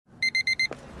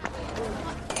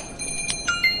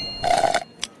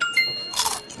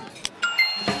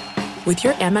With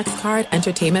your Amex card,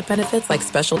 entertainment benefits like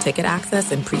special ticket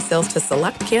access and pre-sales to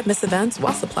select can't-miss events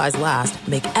while supplies last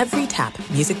make every tap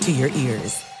music to your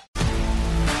ears.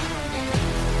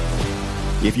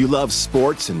 If you love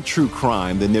sports and true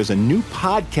crime, then there's a new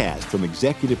podcast from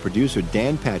executive producer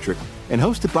Dan Patrick and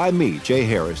hosted by me, Jay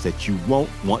Harris, that you won't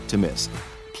want to miss.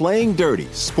 Playing Dirty: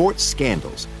 Sports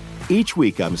Scandals. Each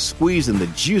week, I'm squeezing the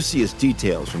juiciest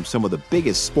details from some of the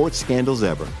biggest sports scandals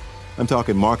ever. I'm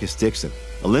talking Marcus Dixon,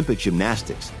 Olympic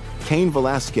gymnastics, Cain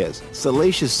Velasquez,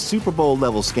 salacious Super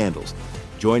Bowl-level scandals.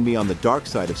 Join me on the dark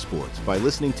side of sports by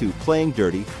listening to Playing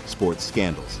Dirty: Sports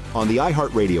Scandals on the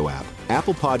iHeartRadio app,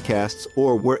 Apple Podcasts,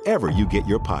 or wherever you get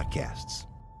your podcasts.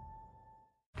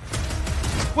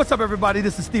 What's up, everybody?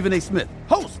 This is Stephen A. Smith,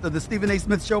 host of the Stephen A.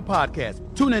 Smith Show podcast.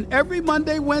 Tune in every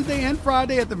Monday, Wednesday, and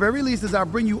Friday at the very least as I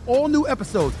bring you all new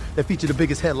episodes that feature the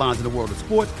biggest headlines in the world of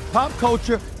sports, pop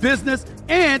culture, business,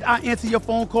 and I answer your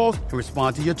phone calls and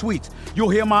respond to your tweets. You'll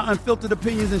hear my unfiltered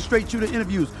opinions and straight-shooter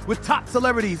interviews with top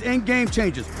celebrities and game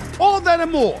changers. All that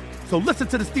and more. So listen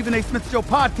to the Stephen A. Smith Show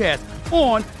podcast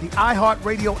on the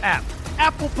iHeartRadio app,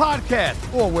 Apple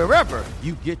Podcasts, or wherever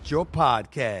you get your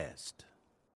podcast.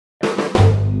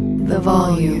 The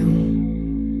volume.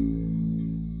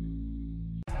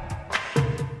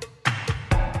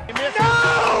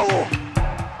 No!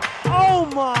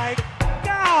 Oh my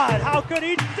God! How could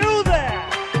he do that?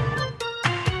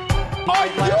 Are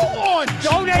you on?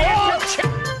 Don't answer.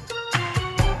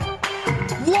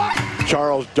 What?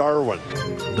 Charles Darwin.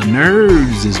 The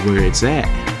nerds is where it's at.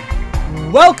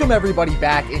 Welcome everybody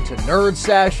back into Nerd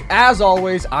Sesh. As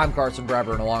always, I'm Carson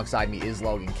Brever, and alongside me is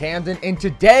Logan Camden. And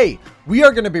today, we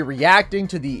are going to be reacting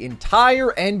to the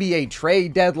entire NBA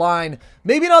trade deadline.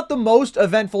 Maybe not the most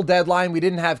eventful deadline. We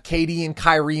didn't have KD and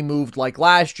Kyrie moved like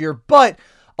last year, but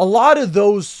a lot of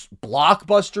those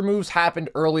blockbuster moves happened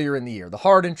earlier in the year. The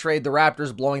Harden trade, the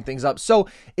Raptors blowing things up. So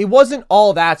it wasn't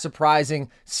all that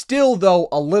surprising. Still, though,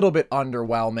 a little bit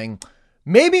underwhelming.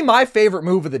 Maybe my favorite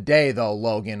move of the day, though,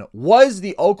 Logan, was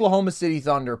the Oklahoma City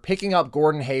Thunder picking up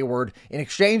Gordon Hayward in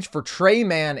exchange for Trey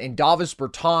Mann and Davis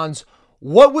Bertans.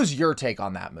 What was your take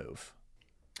on that move?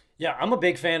 Yeah, I'm a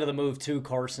big fan of the move too,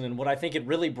 Carson, and what I think it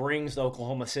really brings to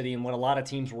Oklahoma City and what a lot of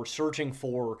teams were searching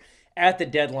for at the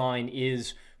deadline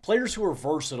is players who are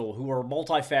versatile, who are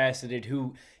multifaceted,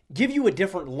 who give you a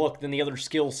different look than the other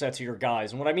skill sets of your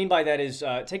guys. And what I mean by that is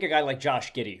take a guy like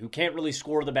Josh Giddey, who can't really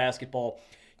score the basketball,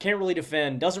 can't really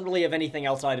defend, doesn't really have anything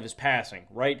outside of his passing,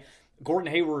 right?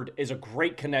 Gordon Hayward is a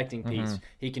great connecting piece.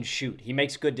 He can shoot. He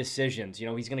makes good decisions. You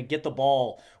know, he's going to get the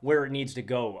ball where it needs to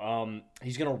go.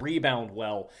 He's going to rebound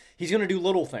well. He's going to do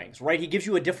little things, right? He gives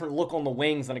you a different look on the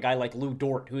wings than a guy like Lou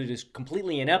Dort, who is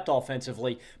completely inept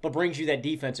offensively, but brings you that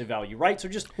defensive value, right? So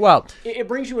just, well, it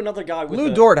brings you another guy with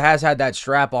Lou Dort has had that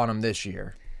strap on him this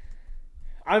year.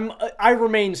 I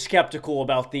remain skeptical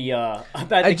about the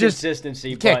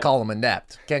consistency. You can't call him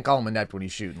inept. Can't call him inept when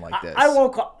he's shooting like this. I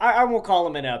won't call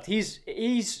him inept.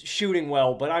 He's shooting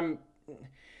well, but I'm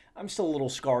still a little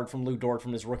scarred from Lou Dort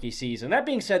from his rookie season. That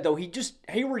being said, though,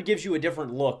 Hayward gives you a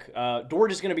different look.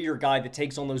 Dort is going to be your guy that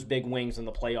takes on those big wings in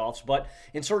the playoffs, but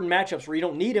in certain matchups where you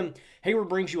don't need him, Hayward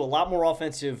brings you a lot more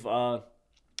offensive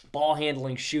ball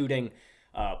handling, shooting,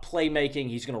 playmaking.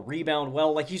 He's going to rebound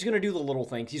well. Like, he's going to do the little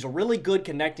things. He's a really good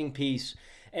connecting piece.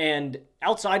 And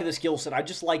outside of the skill set, I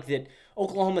just like that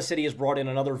Oklahoma City has brought in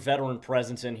another veteran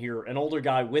presence in here, an older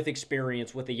guy with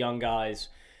experience with the young guys.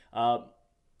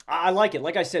 I like it.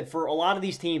 Like I said, for a lot of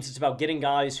these teams, it's about getting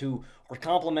guys who are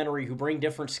complementary, who bring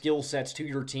different skill sets to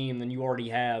your team than you already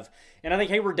have. And I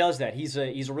think Hayward does that. He's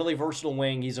a really versatile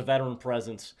wing. He's a veteran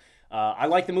presence. I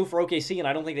like the move for OKC, and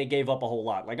I don't think they gave up a whole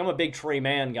lot. Like, I'm a big Trey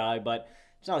Mann guy, but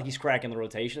it's not like he's cracking the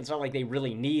rotation. It's not like they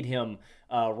really need him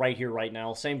right here, right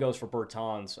now. Same goes for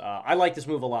Bertans. I like this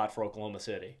move a lot for Oklahoma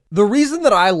City. The reason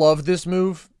that I love this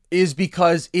move is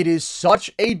because it is such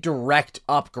a direct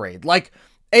upgrade. Like,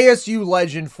 ASU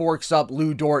legend forks up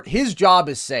Lou Dort. His job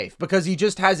is safe because he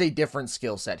just has a different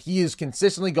skill set. He is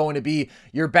consistently going to be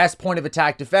your best point of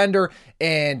attack defender,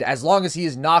 and as long as he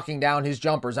is knocking down his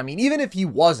jumpers, I mean, even if he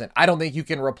wasn't, I don't think you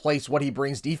can replace what he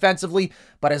brings defensively,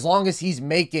 but as long as he's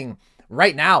making,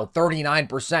 right now,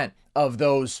 39% of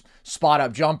those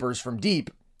spot-up jumpers from deep,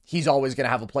 he's always going to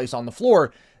have a place on the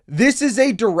floor. This is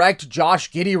a direct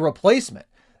Josh Giddey replacement.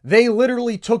 They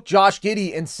literally took Josh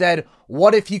Giddey and said,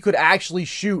 what if he could actually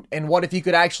shoot and what if he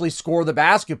could actually score the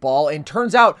basketball? And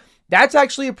turns out that's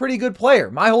actually a pretty good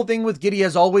player. My whole thing with Giddey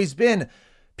has always been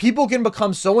people can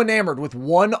become so enamored with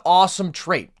one awesome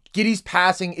trait. Giddey's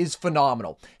passing is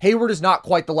phenomenal. Hayward is not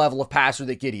quite the level of passer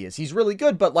that Giddey is. He's really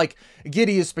good, but like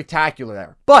Giddey is spectacular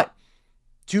there. But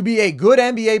to be a good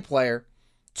NBA player,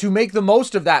 to make the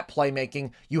most of that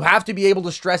playmaking, you have to be able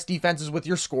to stress defenses with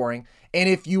your scoring. And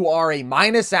if you are a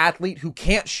minus athlete who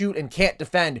can't shoot and can't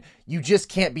defend, you just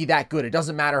can't be that good. It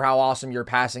doesn't matter how awesome your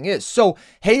passing is. So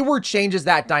Hayward changes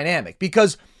that dynamic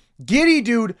because Giddey,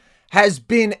 dude, has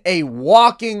been a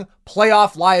walking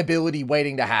playoff liability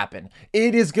waiting to happen.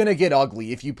 It is going to get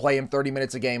ugly if you play him 30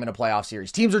 minutes a game in a playoff series.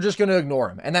 Teams are just going to ignore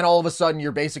him. And then all of a sudden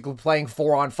you're basically playing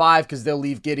 4-on-5 because they'll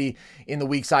leave Giddey in the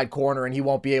weak side corner and he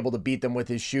won't be able to beat them with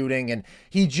his shooting. And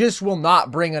he just will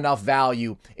not bring enough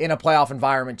value in a playoff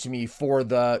environment to me for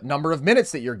the number of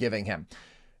minutes that you're giving him.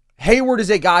 Hayward is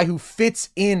a guy who fits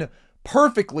in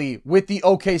perfectly with the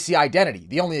OKC identity.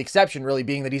 The only exception really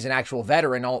being that he's an actual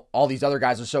veteran. All these other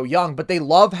guys are so young, but they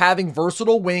love having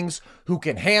versatile wings who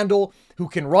can handle, who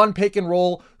can run pick and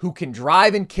roll, who can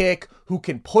drive and kick, who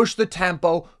can push the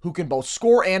tempo, who can both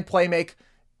score and play make.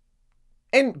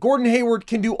 And Gordon Hayward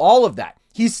can do all of that.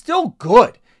 He's still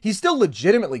good. He's still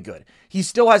legitimately good. He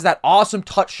still has that awesome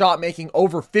touch shot making,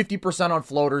 over 50% on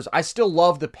floaters. I still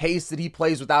love the pace that he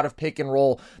plays without a pick and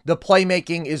roll. The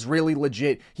playmaking is really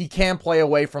legit. He can play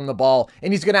away from the ball,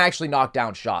 and he's going to actually knock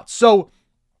down shots. So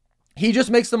he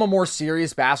just makes them a more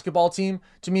serious basketball team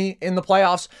to me in the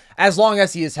playoffs, as long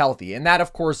as he is healthy. And that,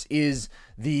 of course, is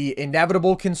the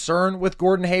inevitable concern with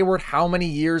Gordon Hayward. How many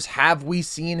years have we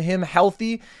seen him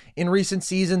healthy in recent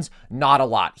seasons? Not a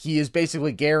lot. He is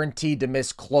basically guaranteed to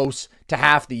miss close to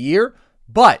half the year.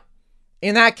 But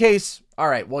in that case, all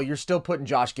right, well, you're still putting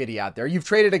Josh Giddey out there. You've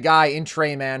traded a guy in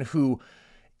Trey Mann who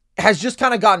has just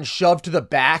kind of gotten shoved to the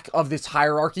back of this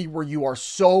hierarchy where you are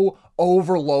so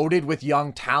overloaded with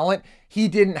young talent. He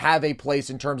didn't have a place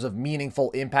in terms of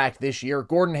meaningful impact this year.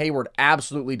 Gordon Hayward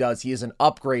absolutely does. He is an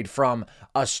upgrade from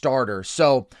a starter.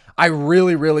 So I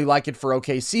really, really like it for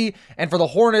OKC. And for the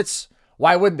Hornets,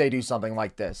 why wouldn't they do something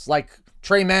like this? Like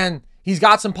Trey Mann, he's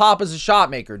got some pop as a shot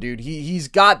maker, dude. He's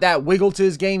got that wiggle to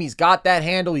his game. He's got that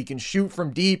handle. He can shoot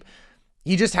from deep.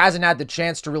 He just hasn't had the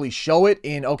chance to really show it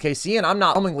in OKC, and I'm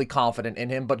not overwhelmingly confident in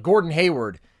him, but Gordon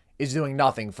Hayward is doing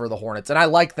nothing for the Hornets, and I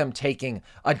like them taking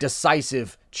a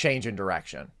decisive change in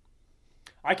direction.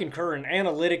 I concur, and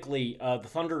analytically, the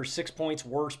Thunder are 6 points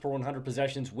worse per 100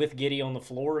 possessions with Giddey on the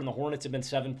floor, and the Hornets have been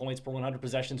 7 points per 100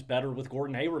 possessions better with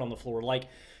Gordon Hayward on the floor. Like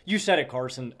you said it,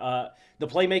 Carson, the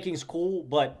playmaking's cool,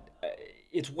 but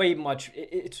it's way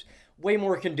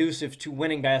more conducive to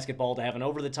winning basketball to have an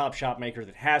over-the-top shot maker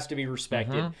that has to be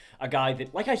respected. A guy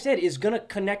that, like I said, is going to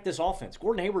connect this offense.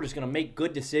 Gordon Hayward is going to make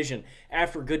good decision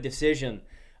after good decision.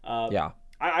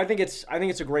 I think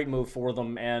it's a great move for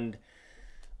them. And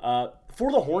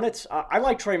for the Hornets, I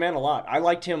like Trey Mann a lot. I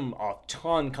liked him a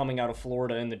ton coming out of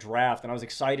Florida in the draft, and I was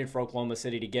excited for Oklahoma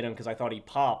City to get him because I thought he'd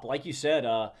pop. Like you said,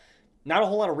 not a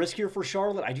whole lot of risk here for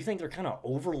Charlotte. I do think they're kind of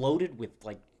overloaded with,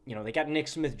 like, you know, they got Nick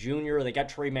Smith Jr., they got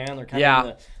Trey Mann. They're kind of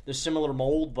in the similar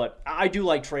mold, but I do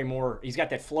like Trey more. He's got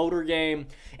that floater game.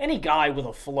 Any guy with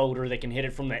a floater that can hit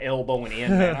it from the elbow and in,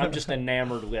 man, I'm just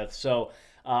enamored with. So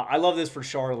I love this for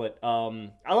Charlotte.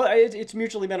 It's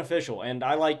mutually beneficial, and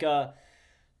I like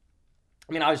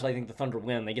obviously I think the Thunder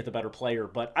win. They get the better player,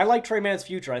 but I like Trey Mann's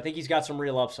future. I think he's got some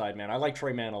real upside, man. I like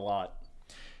Trey Mann a lot.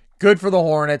 Good for the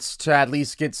Hornets to at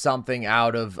least get something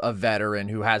out of a veteran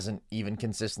who hasn't even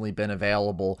consistently been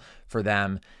available for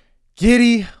them.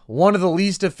 Giddey, one of the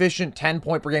least efficient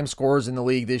 10-point per game scorers in the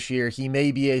league this year. He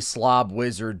may be a slob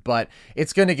wizard, but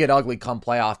it's going to get ugly come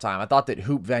playoff time. I thought that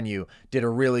Hoop Venue did a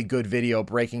really good video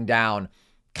breaking down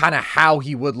kind of how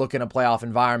he would look in a playoff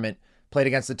environment. Played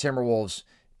against the Timberwolves,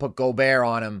 put Gobert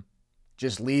on him,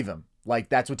 just leave him. Like,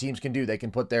 that's what teams can do. They can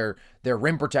put their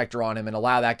rim protector on him and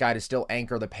allow that guy to still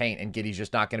anchor the paint, and Giddey's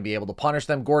just not going to be able to punish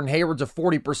them. Gordon Hayward's a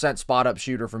 40% spot-up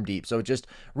shooter from deep, so it just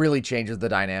really changes the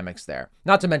dynamics there.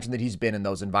 Not to mention that he's been in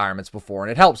those environments before, and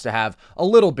it helps to have a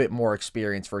little bit more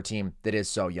experience for a team that is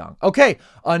so young. Okay,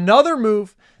 another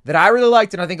move that I really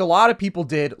liked, and I think a lot of people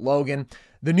did, Logan,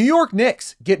 the New York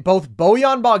Knicks get both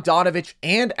Bojan Bogdanovic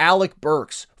and Alec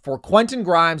Burks for Quentin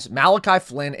Grimes, Malachi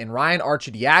Flynn, and Ryan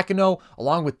Arcidiacono,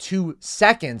 along with 2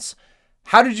 seconds.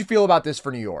 How did you feel about this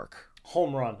for New York?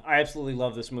 Home run. I absolutely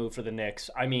love this move for the Knicks.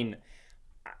 I mean,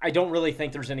 I don't really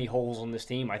think there's any holes on this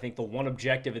team. I think the one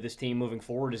objective of this team moving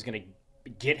forward is going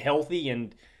to get healthy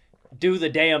and do the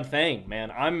damn thing,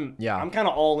 man. I'm kind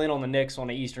of all in on the Knicks on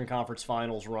the Eastern Conference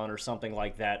Finals run or something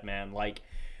like that, man. Like,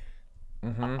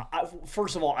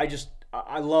 first of all,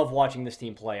 I love watching this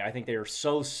team play. I think they are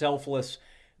so selfless.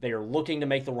 They are looking to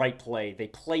make the right play. They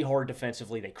play hard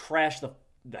defensively. They crash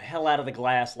the hell out of the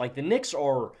glass. Like, the Knicks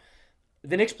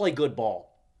play good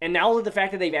ball. And now that the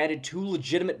fact that they've added 2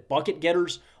 legitimate bucket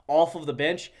getters off of the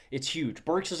bench, it's huge.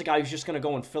 Burks is a guy who's just going to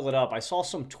go and fill it up. I saw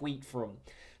some tweet from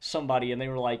somebody, and they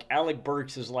were like, Alec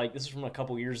Burks is like, this is from a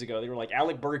couple years ago, they were like,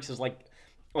 Alec Burks is like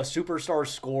a superstar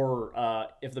scorer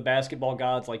if the basketball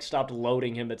gods like stopped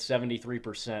loading him at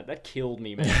 73%. That killed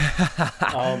me,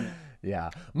 man.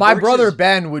 Yeah. My Burks brother is-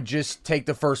 Ben would just take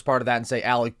the first part of that and say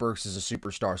Alec Burks is a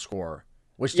superstar scorer,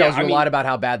 which tells you a lot about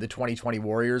how bad the 2020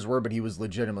 Warriors were, but he was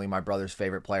legitimately my brother's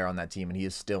favorite player on that team, and he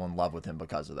is still in love with him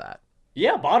because of that.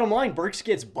 Yeah, bottom line, Burks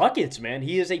gets buckets, man.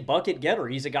 He is a bucket getter.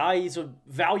 He's a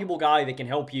valuable guy that can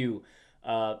help you,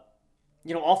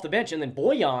 off the bench. And then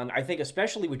Bojan, I think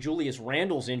especially with Julius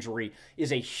Randle's injury,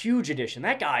 is a huge addition.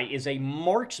 That guy is a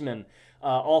marksman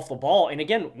off the ball. And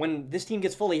again, when this team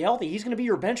gets fully healthy, he's going to be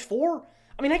your bench four.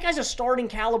 I mean, that guy's a starting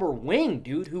caliber wing,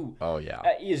 dude, who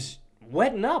is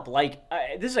wetting up. Like,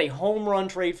 this is a home run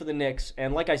trade for the Knicks.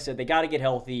 And like I said, they got to get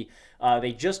healthy.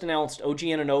 They just announced OG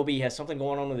Anunoby has something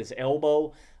going on with his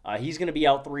elbow. He's going to be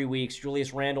out 3 weeks.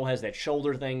 Julius Randle has that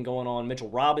shoulder thing going on. Mitchell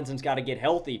Robinson's got to get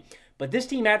healthy. But this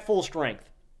team at full strength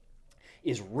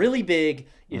is really big,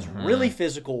 is really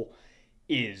physical,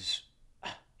 is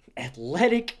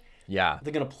athletic. Yeah.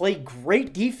 They're going to play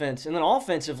great defense. And then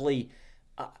offensively,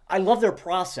 I love their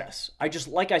process.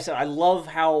 Like I said, I love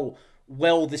how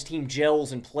well this team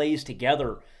gels and plays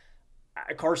together.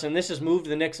 Carson, this has moved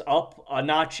the Knicks up a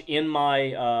notch in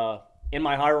my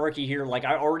hierarchy here. Like,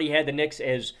 I already had the Knicks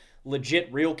as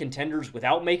legit real contenders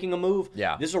without making a move.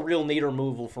 Yeah. This is a real neater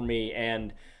move for me,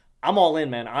 and I'm all in,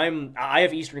 man. I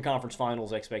have Eastern Conference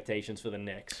Finals expectations for the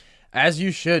Knicks. As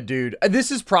you should, dude.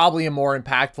 This is probably a more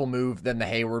impactful move than the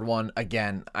Hayward one.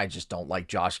 Again, I just don't like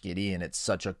Josh Giddey, and it's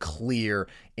such a clear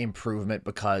improvement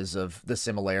because of the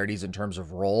similarities in terms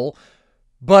of role.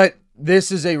 But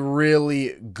this is a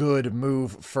really good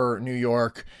move for New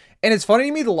York. And it's funny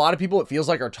to me that a lot of people, it feels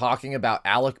like, are talking about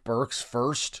Alec Burks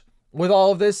first with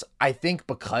all of this. I think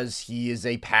because he is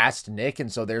a past Knick,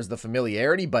 and so there's the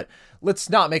familiarity. But let's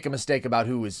not make a mistake about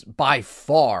who is by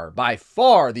far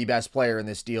the best player in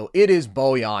this deal. It is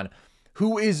Bojan,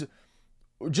 who is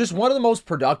just one of the most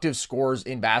productive scorers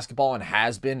in basketball and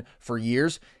has been for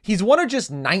years. He's one of just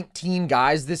 19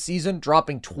 guys this season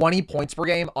dropping 20 points per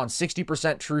game on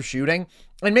 60% true shooting.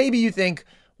 And maybe you think,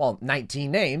 well,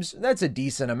 19 names, that's a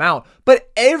decent amount.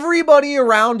 But everybody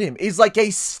around him is like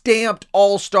a stamped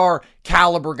all-star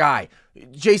caliber guy.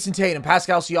 Jason Tatum,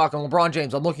 Pascal Siakam, LeBron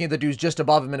James. I'm looking at the dudes just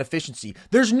above him in efficiency.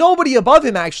 There's nobody above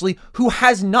him, actually, who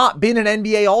has not been an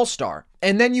NBA all-star.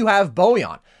 And then you have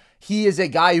Bojan. He is a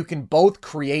guy who can both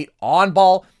create on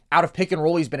ball, out of pick and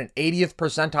roll. He's been an 80th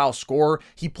percentile scorer.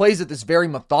 He plays at this very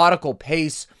methodical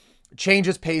pace,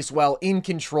 changes pace well, in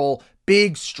control,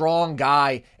 big, strong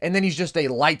guy. And then he's just a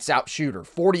lights out shooter.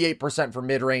 48% from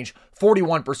mid-range,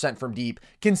 41% from deep.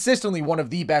 Consistently one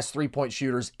of the best three-point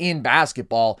shooters in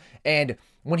basketball. And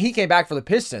when he came back for the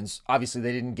Pistons, obviously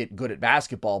they didn't get good at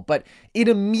basketball, but it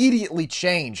immediately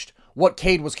changed what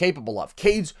Cade was capable of.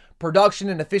 Cade's production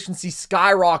and efficiency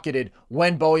skyrocketed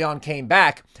when Bojan came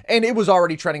back, and it was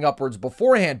already trending upwards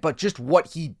beforehand, but just what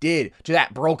he did to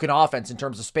that broken offense in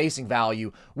terms of spacing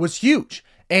value was huge.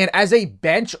 And as a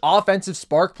bench offensive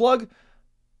spark plug,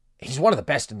 he's one of the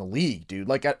best in the league, dude.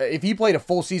 Like, if he played a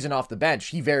full season off the bench,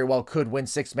 he very well could win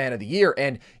Sixth Man of the Year.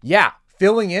 And yeah,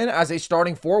 filling in as a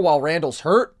starting four while Randall's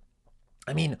hurt,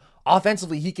 I mean,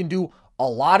 offensively, he can do a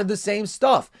lot of the same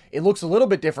stuff. It looks a little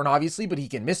bit different, obviously, but he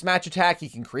can mismatch attack, he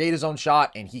can create his own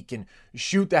shot, and he can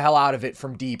shoot the hell out of it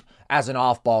from deep as an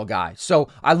off-ball guy. So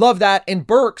I love that. And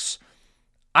Burks,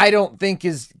 I don't think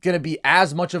is going to be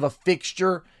as much of a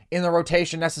fixture in the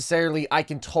rotation necessarily. I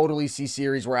can totally see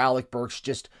series where Alec Burks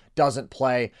just doesn't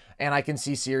play, and I can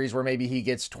see series where maybe he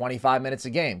gets 25 minutes a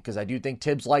game, because I do think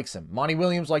Tibbs likes him. Monty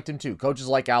Williams liked him too. Coaches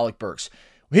like Alec Burks.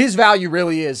 His value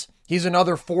really is he's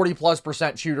another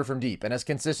 40+% shooter from deep and has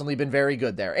consistently been very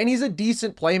good there. And he's a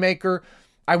decent playmaker.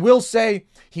 I will say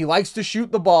he likes to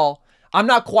shoot the ball. I'm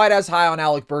not quite as high on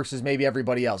Alec Burks as maybe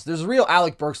everybody else. There's a real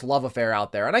Alec Burks love affair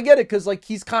out there. And I get it because, like,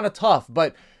 he's kind of tough,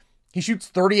 but he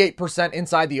shoots 38%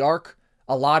 inside the arc.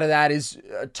 A lot of that is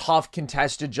tough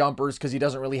contested jumpers because he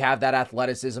doesn't really have that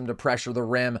athleticism to pressure the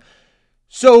rim.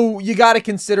 So you got to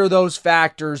consider those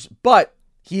factors, but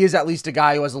he is at least a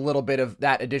guy who has a little bit of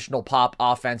that additional pop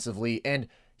offensively, and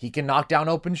he can knock down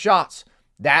open shots.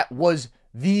 That was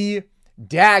the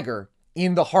dagger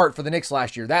in the heart for the Knicks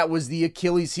last year. That was the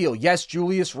Achilles heel. Yes,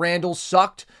 Julius Randle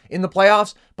sucked in the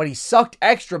playoffs, but he sucked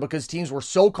extra because teams were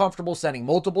so comfortable sending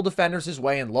multiple defenders his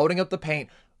way and loading up the paint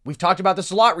we've talked about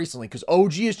this a lot recently because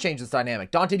OG has changed this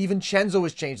dynamic. Dante DiVincenzo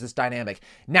has changed this dynamic.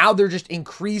 Now they're just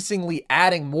increasingly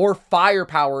adding more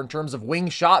firepower in terms of wing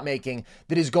shot making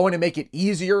that is going to make it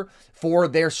easier for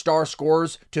their star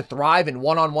scorers to thrive in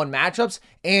one-on-one matchups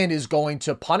and is going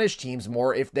to punish teams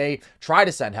more if they try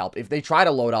to send help, if they try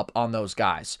to load up on those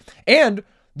guys. And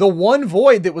the one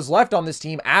void that was left on this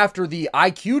team after the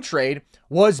IQ trade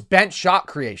was bench shot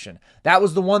creation. That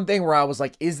was the one thing where I was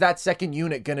like, is that second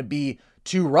unit going to be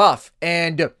too rough?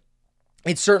 And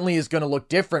it certainly is going to look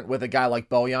different with a guy like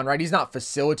Bojan, right? He's not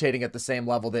facilitating at the same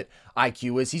level that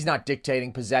IQ is. He's not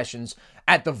dictating possessions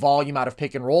at the volume out of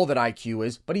pick and roll that IQ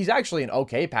is, but he's actually an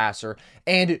okay passer.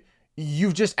 And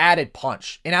you've just added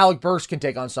punch. And Alec Burks can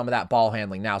take on some of that ball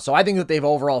handling now. So I think that they've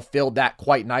overall filled that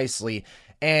quite nicely.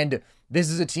 And this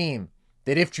is a team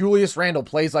that if Julius Randle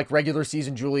plays like regular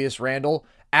season Julius Randle,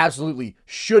 absolutely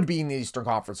should be in the Eastern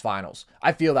Conference Finals.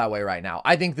 I feel that way right now.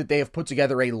 I think that they have put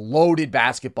together a loaded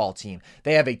basketball team.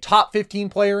 They have a top 15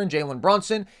 player in Jalen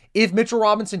Brunson. If Mitchell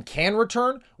Robinson can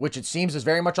return, which it seems is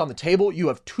very much on the table, you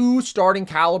have two starting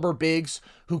caliber bigs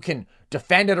who can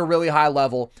defend at a really high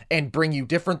level and bring you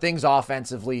different things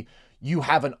offensively. You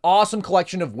have an awesome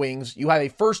collection of wings. You have a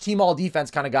first-team all-defense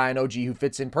kind of guy in OG who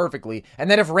fits in perfectly. And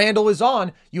then if Randall is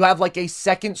on, you have like a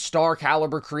second-star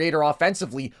caliber creator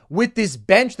offensively with this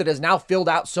bench that is now filled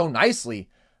out so nicely.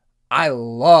 I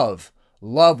love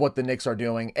what the Knicks are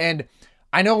doing. And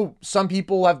I know some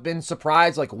people have been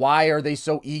surprised, like, why are they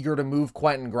so eager to move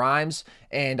Quentin Grimes?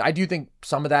 And I do think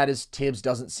some of that is Tibbs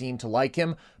doesn't seem to like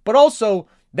him. But also,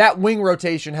 that wing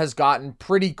rotation has gotten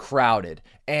pretty crowded,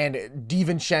 and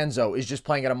DiVincenzo is just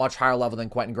playing at a much higher level than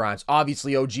Quentin Grimes.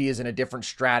 Obviously, OG is in a different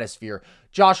stratosphere.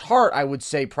 Josh Hart, I would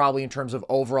say, probably in terms of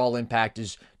overall impact,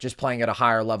 is just playing at a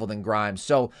higher level than Grimes.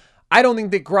 So I don't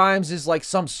think that Grimes is like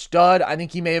some stud. I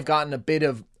think he may have gotten a bit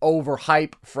of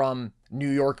overhype from New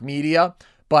York media,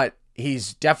 but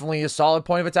he's definitely a solid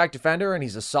point of attack defender, and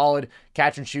he's a solid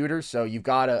catch and shooter. So you've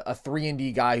got a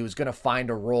 3-and-D guy who's going to find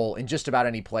a role in just about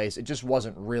any place. It just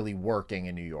wasn't really working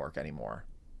in New York anymore.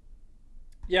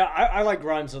 Yeah, I like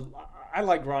Grimes. I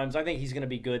like Grimes. I think he's going to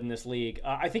be good in this league.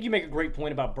 I think you make a great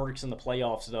point about Burks in the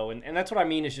playoffs, though, and that's what I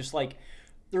mean is just like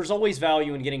there's always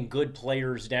value in getting good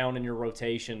players down in your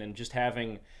rotation and just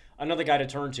having another guy to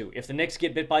turn to. If the Knicks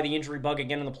get bit by the injury bug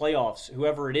again in the playoffs,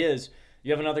 whoever it is,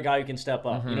 you have another guy who can step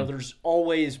up. You know, there's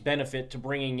always benefit to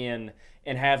bringing in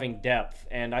and having depth,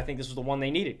 and I think this was the one they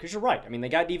needed. Because you're right. I mean, they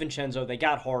got DiVincenzo, they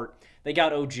got Hart, they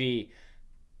got OG.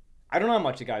 I don't know how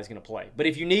much the guy's going to play, but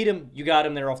if you need him, you got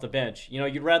him there off the bench. You know,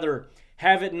 you'd rather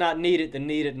have it and not need it than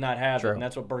need it and not have it, and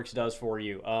that's what Burks does for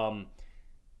you.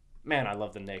 Man, I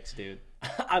love the Knicks, dude.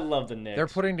 I love the Knicks. They're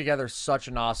putting together such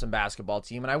an awesome basketball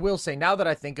team. And I will say, now that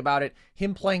I think about it,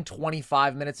 him playing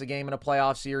 25 minutes a game in a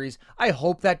playoff series, I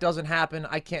hope that doesn't happen.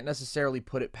 I can't necessarily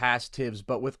put it past Tibbs,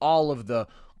 but with all of the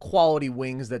quality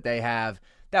wings that they have,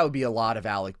 that would be a lot of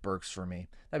Alec Burks for me.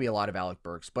 That'd be a lot of Alec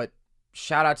Burks. But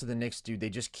shout out to the Knicks, dude. They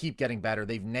just keep getting better.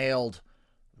 They've nailed,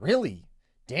 really,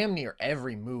 damn near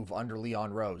every move under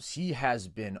Leon Rose. He has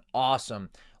been awesome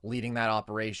leading that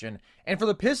operation. And for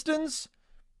the Pistons,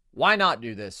 why not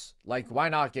do this? Like, why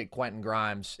not get Quentin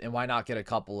Grimes and why not get a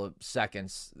couple of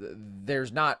seconds?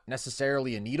 There's not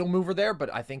necessarily a needle mover there,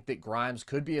 but I think that Grimes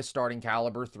could be a starting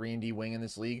caliber 3-and-D wing in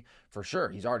this league for sure.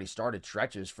 He's already started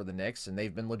stretches for the Knicks, and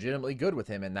they've been legitimately good with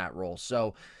him in that role.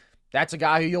 So that's a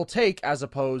guy who you'll take as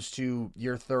opposed to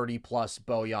your 30-plus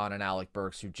Bojan and Alec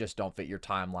Burks who just don't fit your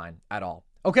timeline at all.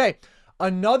 Okay,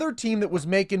 another team that was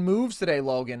making moves today,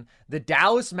 Logan, the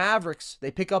Dallas Mavericks. They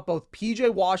pick up both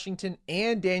PJ Washington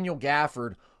and Daniel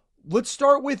Gafford. Let's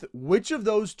start with which of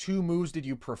those two moves did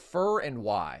you prefer and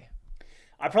why?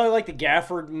 I probably like the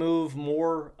Gafford move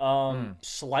more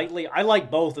slightly. I like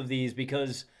both of these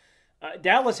because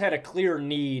Dallas had a clear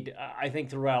need, I think,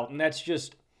 throughout, and that's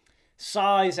just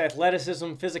size,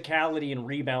 athleticism, physicality, and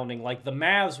rebounding. Like, the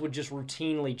Mavs would just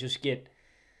routinely just get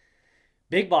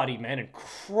big-bodied, man, and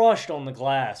crushed on the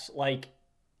glass. Like,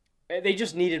 they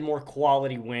just needed more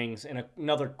quality wings and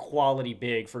another quality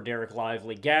big for Derek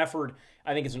Lively. Gafford,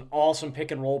 I think, is an awesome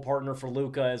pick-and-roll partner for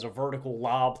Luka as a vertical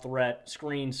lob threat,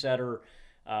 screen setter,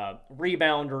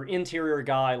 rebounder, interior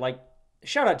guy. Like,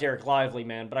 shout out Derek Lively,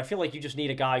 man, but I feel like you just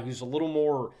need a guy who's a little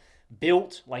more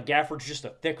built. Like, Gafford's just a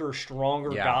thicker,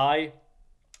 stronger guy,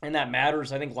 and that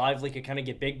matters. I think Lively could kind of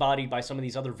get big-bodied by some of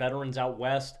these other veterans out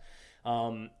west.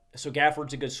 So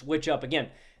Gafford's a good switch up. Again,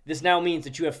 this now means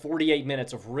that you have 48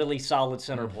 minutes of really solid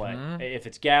center play, if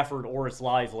it's Gafford or it's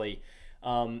Lively.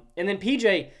 And then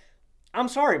PJ, I'm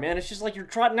sorry, man. It's just like you're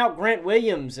trotting out Grant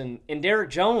Williams and Derek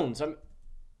Jones.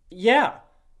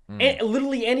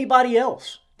 Literally anybody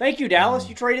else. Thank you, Dallas.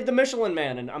 You traded the Michelin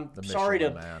Man, and I'm The sorry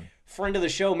to friend of the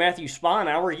show, Matthew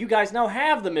Sponauer. You guys now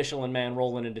have the Michelin Man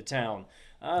rolling into town.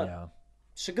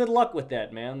 So good luck with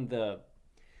that, man.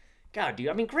 God, dude,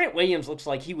 I mean, Grant Williams looks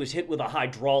like he was hit with a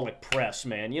hydraulic press,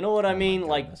 man. You know what I mean?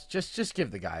 Like, just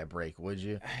give the guy a break, would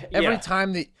you? Every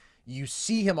time that you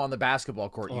see him on the basketball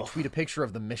court, you tweet a picture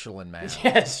of the Michelin Man.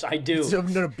 Yes, I do. It's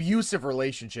an abusive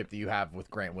relationship that you have with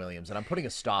Grant Williams, and I'm putting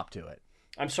a stop to it.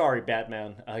 I'm sorry,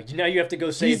 Batman. Now you have to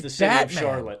go save the city of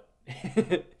Charlotte.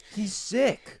 He's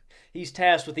sick. He's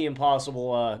tasked with the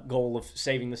impossible goal of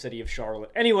saving the city of Charlotte.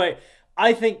 Anyway,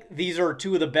 I think these are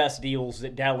two of the best deals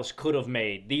that Dallas could have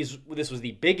made. This was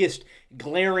the biggest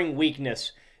glaring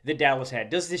weakness that Dallas had.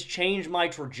 Does this change my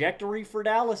trajectory for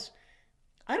Dallas?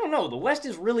 I don't know. The West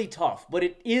is really tough, but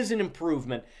it is an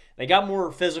improvement. They got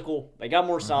more physical. They got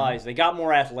more size. They got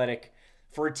more athletic.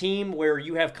 For a team where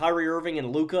you have Kyrie Irving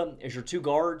and Luka as your two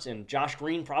guards and Josh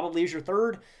Green probably as your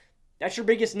third, that's your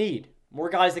biggest need. More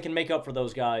guys that can make up for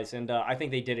those guys, and I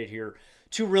think they did it here.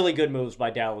 Two really good moves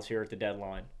by Dallas here at the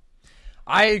deadline.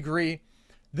 I agree.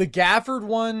 The Gafford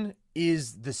one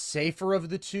is the safer of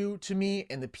the two to me,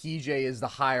 and the PJ is the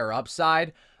higher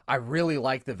upside. I really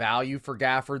like the value for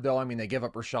Gafford, though. I mean, they give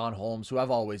up Rashawn Holmes, who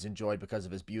I've always enjoyed because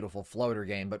of his beautiful floater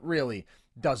game, but really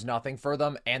does nothing for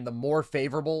them. And the more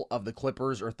favorable of the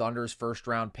Clippers or Thunder's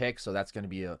first-round pick, so that's going to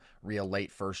be a real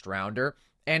late first-rounder.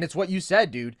 And it's what you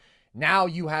said, dude. Now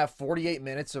you have 48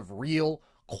 minutes of real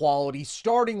quality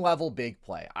starting level big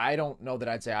play. I don't know that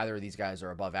I'd say either of these guys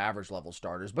are above average level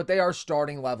starters, but they are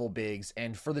starting level bigs.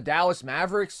 And for the Dallas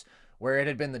Mavericks, where it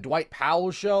had been the Dwight Powell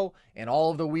show and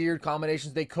all of the weird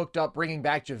combinations they cooked up, bringing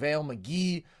back JaVale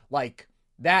McGee, like,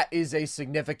 that is a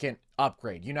significant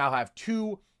upgrade. You now have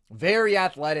two very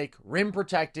athletic, rim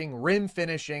protecting, rim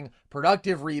finishing,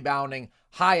 productive rebounding,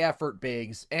 high effort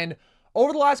bigs. And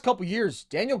over the last couple years,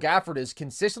 Daniel Gafford has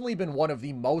consistently been one of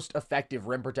the most effective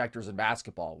rim protectors in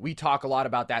basketball. We talk a lot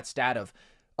about that stat of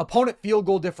opponent field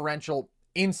goal differential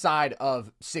inside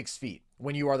of 6 feet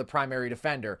when you are the primary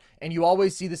defender. And you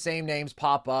always see the same names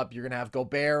pop up. You're going to have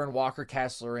Gobert and Walker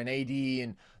Kessler and AD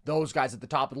and those guys at the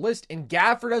top of the list. And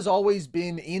Gafford has always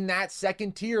been in that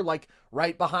second tier, like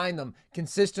right behind them,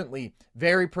 consistently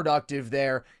very productive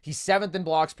there. He's 7th in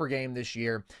blocks per game this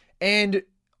year. And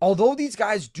although these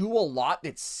guys do a lot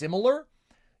that's similar,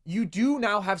 you do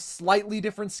now have slightly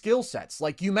different skill sets.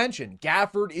 Like you mentioned,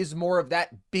 Gafford is more of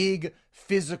that big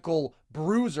physical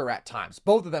bruiser at times.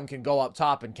 Both of them can go up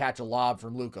top and catch a lob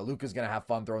from Luka. Luka's going to have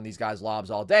fun throwing these guys lobs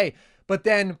all day. But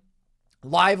then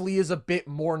Lively is a bit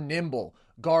more nimble,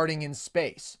 guarding in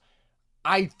space.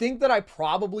 I think that I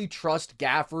probably trust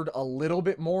Gafford a little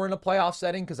bit more in a playoff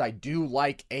setting because I do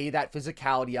like, A, that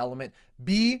physicality element.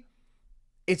 B,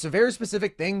 it's a very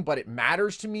specific thing, but it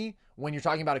matters to me when you're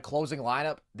talking about a closing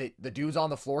lineup that the dudes on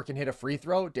the floor can hit a free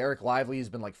throw. Derek Lively has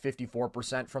been like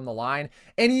 54% from the line,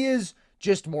 and he is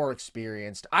just more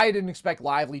experienced. I didn't expect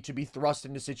Lively to be thrust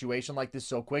into a situation like this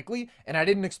so quickly, and I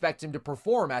didn't expect him to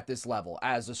perform at this level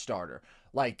as a starter.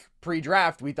 Like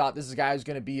pre-draft, we thought this is a guy who's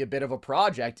going to be a bit of a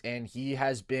project, and he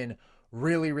has been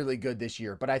really, really good this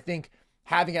year. But I think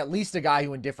having at least a guy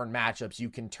who in different matchups you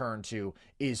can turn to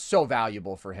is so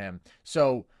valuable for him.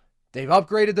 So they've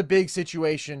upgraded the big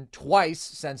situation twice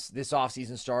since this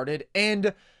offseason started,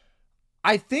 and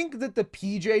I think that the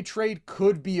PJ trade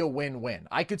could be a win-win.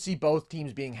 I could see both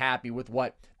teams being happy with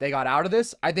what they got out of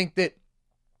this. I think that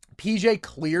PJ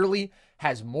clearly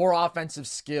has more offensive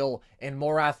skill and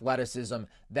more athleticism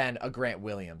than a Grant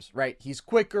Williams, right? He's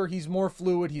quicker, he's more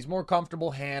fluid, he's more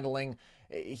comfortable handling,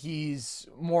 he's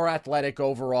more athletic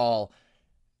overall.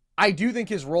 I do think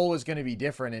his role is going to be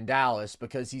different in Dallas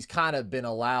because he's kind of been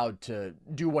allowed to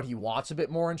do what he wants a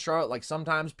bit more in Charlotte. Like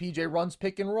sometimes PJ runs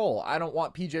pick and roll. I don't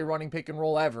want PJ running pick and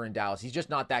roll ever in Dallas. He's just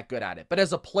not that good at it. But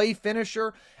as a play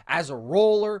finisher, as a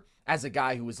roller, as a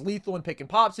guy who is lethal in pick and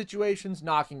pop situations,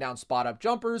 knocking down spot up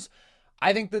jumpers,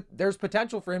 I think that there's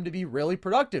potential for him to be really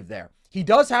productive there. He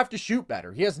does have to shoot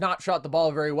better. He has not shot the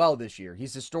ball very well this year.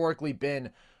 He's historically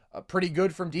been pretty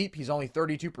good from deep. He's only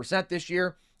 32% this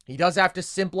year. He does have to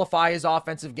simplify his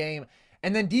offensive game.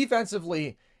 And then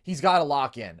defensively, he's got to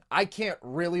lock in. I can't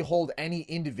really hold any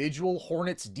individual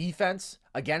Hornets defense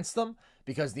against them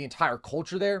because the entire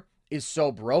culture there is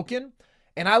so broken.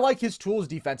 And I like his tools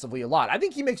defensively a lot. I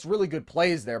think he makes really good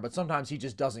plays there, but sometimes he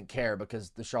just doesn't care because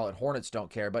the Charlotte Hornets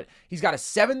don't care. But he's got a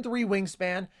 7'3"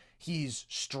 wingspan. He's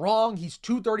strong. He's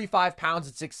 235 pounds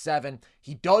at 6'7".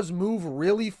 He does move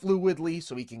really fluidly,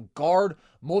 so he can guard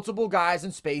multiple guys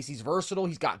in space. He's versatile.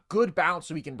 He's got good bounce,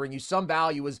 so he can bring you some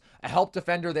value as a help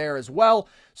defender there as well.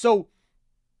 So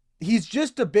he's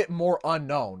just a bit more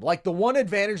unknown. Like the one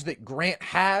advantage that Grant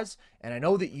has, and I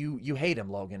know that you hate him,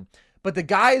 Logan, but the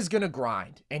guy is going to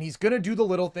grind, and he's going to do the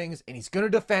little things, and he's going to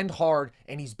defend hard,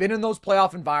 and he's been in those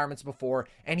playoff environments before,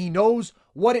 and he knows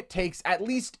what it takes, at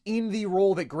least in the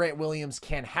role that Grant Williams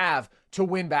can have, to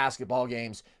win basketball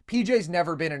games. PJ's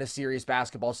never been in a serious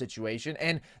basketball situation,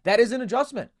 and that is an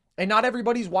adjustment. And not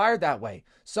everybody's wired that way.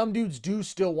 Some dudes do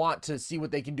still want to see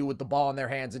what they can do with the ball in their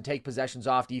hands and take possessions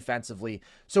off defensively.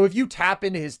 So if you tap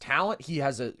into his talent, he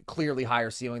has a clearly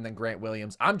higher ceiling than Grant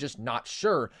Williams. I'm just not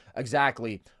sure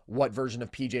exactly what version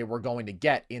of PJ we're going to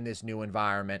get in this new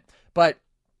environment. But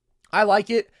I like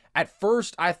it. At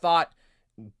first, I thought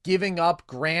giving up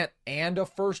Grant and a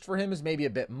first for him is maybe a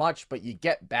bit much, but you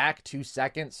get back 2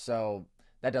 seconds, so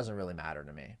that doesn't really matter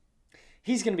to me.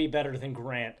 He's going to be better than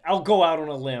Grant. I'll go out on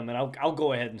a limb, and I'll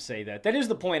go ahead and say that. That is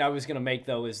the point I was going to make,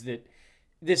 though, is that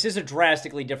this is a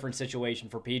drastically different situation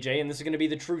for PJ, and this is going to be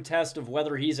the true test of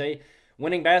whether he's a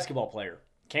winning basketball player.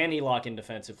 Can he lock in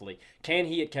defensively? Can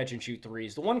he hit catch-and-shoot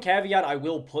threes? The one caveat I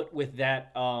will put with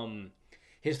that,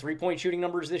 his three-point shooting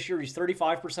numbers this year, he's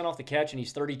 35% off the catch, and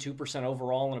he's 32%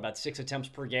 overall in about 6 attempts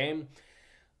per game.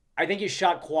 I think his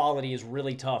shot quality is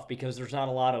really tough because there's not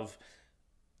a lot of,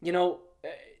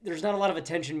 there's not a lot of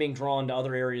attention being drawn to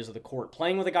other areas of the court.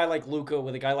 Playing with a guy like Luka,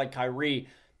 with a guy like Kyrie,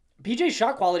 PJ's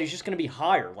shot quality is just going to be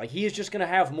higher. Like, he is just going to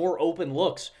have more open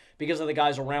looks because of the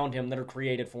guys around him that are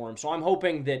created for him. So I'm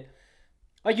hoping that,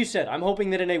 like you said, I'm hoping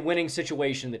that in a winning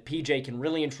situation that PJ can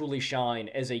really and truly shine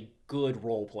as a good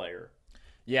role player.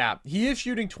 Yeah, he is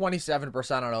shooting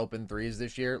 27% on open threes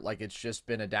this year. Like, it's just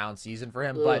been a down season for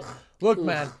him. But look,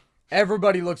 man,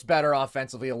 everybody looks better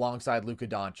offensively alongside Luka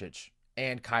Doncic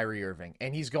and Kyrie Irving,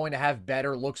 and he's going to have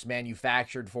better looks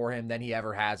manufactured for him than he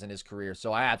ever has in his career.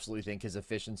 So I absolutely think his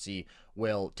efficiency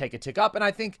will take a tick up, and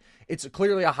I think it's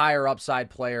clearly a higher upside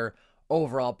player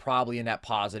overall, probably a net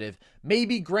positive.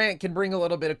 Maybe Grant can bring a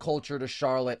little bit of culture to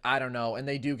Charlotte, I don't know, and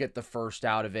they do get the first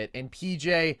out of it. And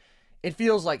PJ, it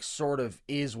feels like sort of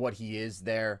is what he is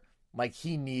there. Like,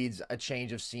 he needs a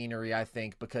change of scenery, I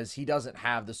think, because he doesn't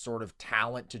have the sort of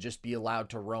talent to just be allowed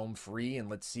to roam free and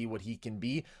let's see what he can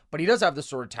be. But he does have the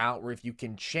sort of talent where if you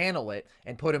can channel it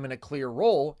and put him in a clear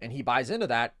role and he buys into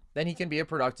that, then he can be a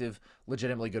productive,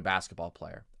 legitimately good basketball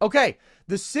player. Okay,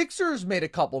 the Sixers made a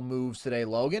couple moves today,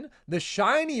 Logan. The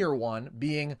shinier one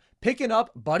being picking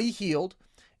up Buddy Hield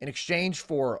in exchange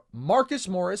for Marcus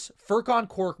Morris, Furkan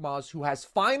Korkmaz, who has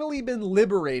finally been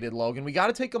liberated, Logan. We got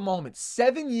to take a moment.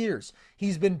 7 years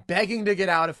he's been begging to get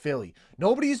out of Philly.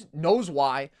 Nobody knows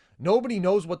why. Nobody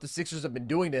knows what the Sixers have been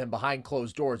doing to him behind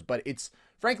closed doors, but it's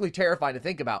frankly terrifying to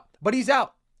think about. But he's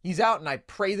out. He's out, and I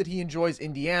pray that he enjoys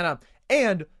Indiana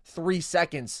and 3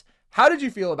 seconds. How did you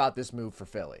feel about this move for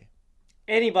Philly?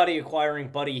 Anybody acquiring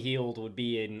Buddy Hield would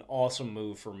be an awesome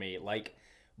move for me. Like,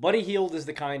 Buddy Hield is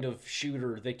the kind of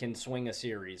shooter that can swing a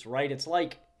series, right? It's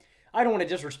like, I don't want to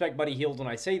disrespect Buddy Hield when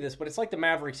I say this, but it's like the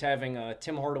Mavericks having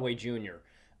Tim Hardaway Jr.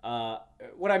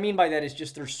 What I mean by that is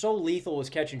just they're so lethal as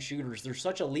catch and shooters. They're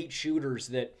such elite shooters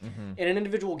that in an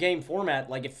individual game format,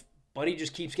 like if Buddy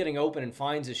just keeps getting open and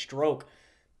finds his stroke,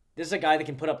 this is a guy that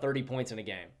can put up 30 points in a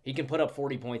game. He can put up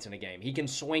 40 points in a game. He can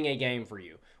swing a game for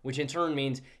you, which in turn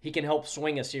means he can help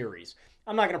swing a series.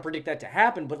 I'm not going to predict that to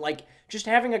happen, but like just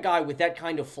having a guy with that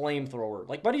kind of flamethrower,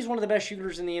 like Buddy's one of the best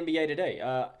shooters in the NBA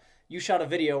today. You shot a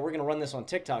video. We're going to run this on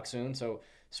TikTok soon, so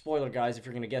spoiler, guys, if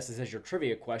you're going to guess this as your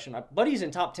trivia question. Buddy's in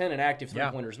top 10 in active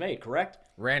three-pointers made, correct?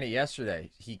 Ran it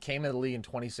yesterday. He came into the league in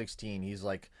 2016. He's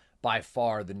like by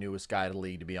far the newest guy to the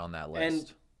league to be on that list.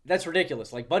 And that's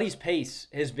ridiculous. Like, Buddy's pace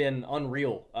has been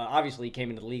unreal. Obviously, he came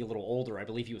into the league a little older. I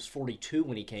believe he was 42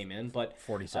 when he came in, but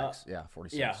 46.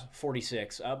 46. Yeah,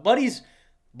 46.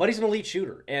 Buddy's an elite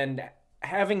shooter, and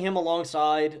having him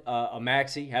alongside a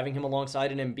Maxey, having him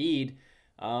alongside an Embiid,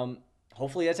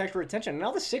 hopefully that's extra attention. And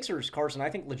now the Sixers, Carson,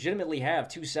 I think legitimately have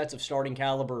two sets of starting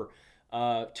caliber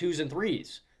 2s and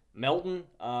 3s. Melton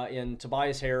and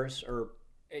Tobias Harris,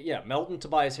 Melton,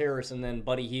 Tobias Harris, and then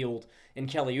Buddy Hield and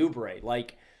Kelly Oubre.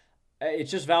 Like,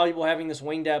 it's just valuable having this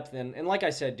wing depth. And like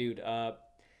I said, dude,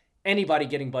 anybody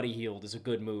getting Buddy Hield is a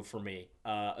good move for me,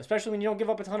 especially when you don't give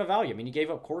up a ton of value. I mean, you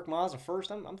gave up Korkmaz a first.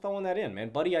 I'm throwing that in, man.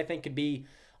 Buddy, I think, could be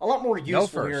a lot more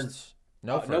useful here.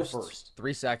 No first.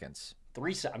 3 seconds.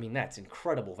 I mean, that's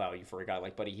incredible value for a guy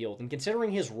like Buddy Hield. And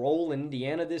considering his role in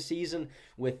Indiana this season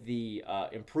with the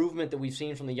improvement that we've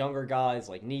seen from the younger guys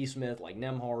like Nesmith, like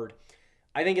Nembhard,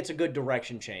 I think it's a good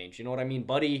direction change. You know what I mean?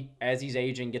 Buddy, as he's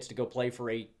aging, gets to go play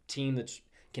for a team that's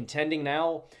contending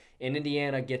now, and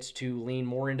Indiana gets to lean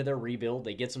more into their rebuild.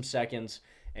 They get some seconds,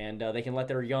 and they can let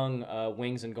their young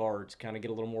wings and guards kind of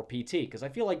get a little more PT, because I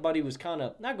feel like Buddy was kind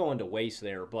of not going to waste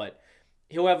there, but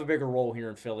he'll have a bigger role here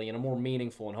in Philly and a more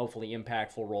meaningful and hopefully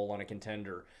impactful role on a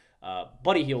contender.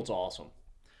 Buddy Hield's awesome.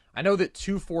 I know that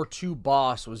 242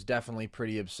 Boss was definitely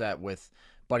pretty upset with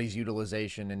Buddy's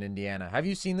utilization in Indiana. Have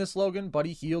you seen this, Logan?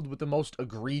 Buddy Hield with the most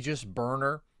egregious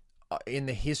burner in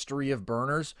the history of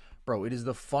burners. Bro, it is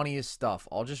the funniest stuff.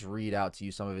 I'll just read out to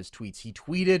you some of his tweets. He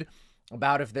tweeted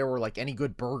about if there were like any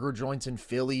good burger joints in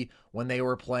Philly when they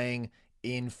were playing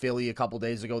in Philly a couple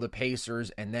days ago, the Pacers,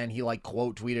 and then he like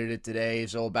quote tweeted it today.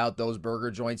 So about those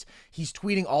burger joints, he's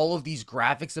tweeting all of these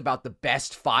graphics about the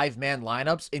best 5-man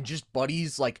lineups and just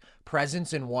Buddy's like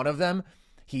presence in one of them.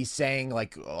 He's saying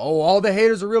like, oh, all the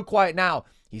haters are real quiet now.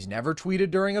 He's never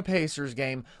tweeted during a Pacers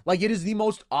game. Like, it is the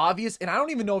most obvious, and I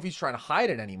don't even know if he's trying to hide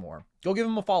it anymore. Go give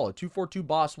him a follow, 242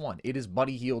 Boss 1. It is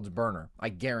Buddy Hield's burner. I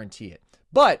guarantee it.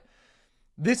 But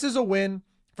this is a win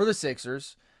for the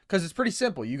Sixers because it's pretty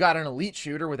simple. You got an elite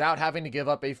shooter without having to give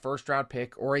up a first-round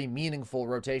pick or a meaningful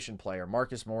rotation player.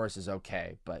 Marcus Morris is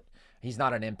okay, but he's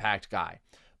not an impact guy.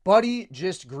 Buddy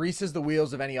just greases the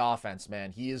wheels of any offense,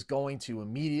 man. He is going to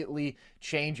immediately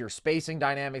change your spacing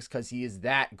dynamics because he is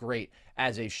that great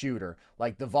as a shooter.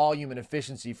 Like, the volume and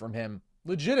efficiency from him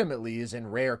legitimately is in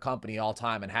rare company all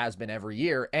time and has been every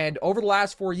year. And over the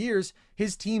last 4 years,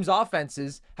 his team's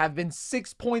offenses have been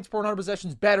 6 points per 100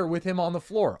 possessions better with him on the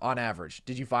floor on average.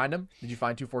 Did you find him? Did you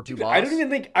find 242 Boss? I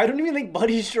don't even think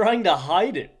Buddy's trying to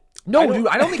hide it. No, dude,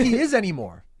 I don't think he is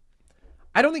anymore.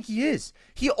 I don't think he is.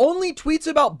 He only tweets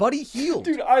about Buddy Hield.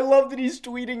 Dude, I love that he's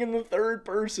tweeting in the third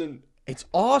person. It's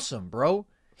awesome, bro.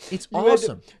 It's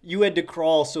awesome. You had to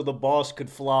crawl so the boss could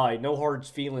fly. No hard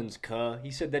feelings, cuh.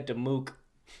 He said that to Mook.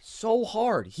 So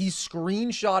hard. He's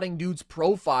screenshotting dudes'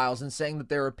 profiles and saying that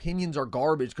their opinions are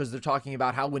garbage because they're talking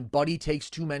about how when Buddy takes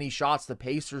too many shots, the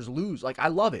Pacers lose. Like, I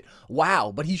love it.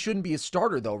 Wow, but he shouldn't be a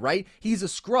starter, though, right? He's a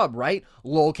scrub, right?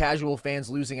 Lol, casual fans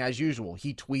losing as usual.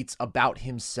 He tweets about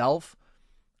himself.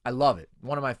 I love it.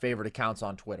 One of my favorite accounts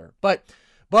on Twitter. But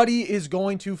Buddy is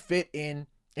going to fit in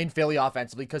Philly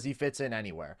offensively because he fits in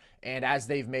anywhere. And as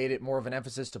they've made it more of an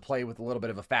emphasis to play with a little bit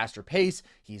of a faster pace,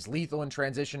 he's lethal in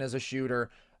transition as a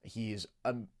shooter. He's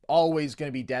always going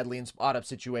to be deadly in spot-up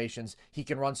situations. He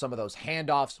can run some of those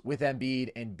handoffs with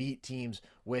Embiid and beat teams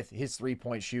with his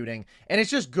three-point shooting. And it's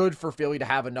just good for Philly to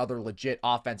have another legit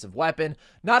offensive weapon.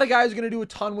 Not a guy who's going to do a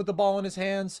ton with the ball in his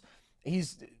hands.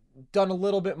 He's done a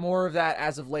little bit more of that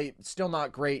as of late. Still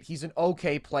not great. He's an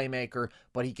okay playmaker,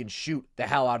 but he can shoot the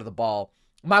hell out of the ball.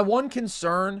 My one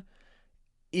concern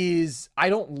is I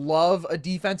don't love a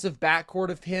defensive backcourt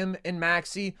of him and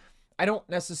Maxey. I don't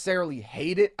necessarily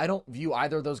hate it. I don't view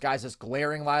either of those guys as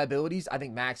glaring liabilities. I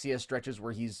think Maxey has stretches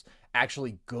where he's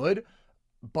actually good.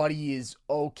 Buddy is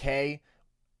okay.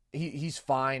 He's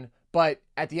fine. But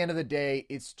at the end of the day,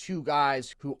 it's two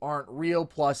guys who aren't real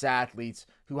plus athletes,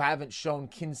 who haven't shown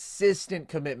consistent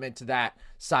commitment to that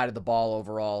side of the ball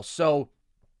overall. So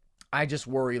I just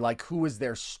worry, like, who is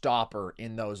their stopper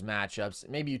in those matchups?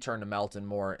 Maybe you turn to Melton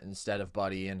more instead of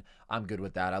Buddy, and I'm good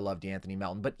with that. I love DeAnthony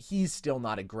Melton, but he's still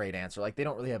not a great answer. Like, they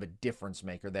don't really have a difference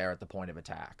maker there at the point of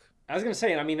attack. I was going to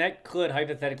say, I mean, that could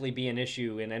hypothetically be an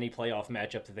issue in any playoff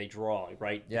matchup that they draw,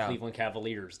 right? Yeah. The Cleveland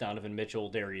Cavaliers, Donovan Mitchell,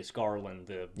 Darius Garland,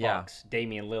 the Bucks,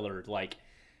 Damian Lillard. Like,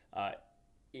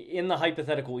 in the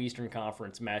hypothetical Eastern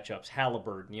Conference matchups,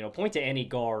 Halliburton, point to any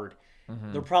guard.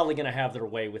 Mm-hmm. They're probably going to have their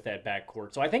way with that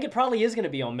backcourt. So I think it probably is going to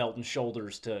be on Melton's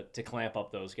shoulders to clamp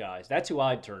up those guys. That's who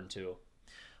I'd turn to.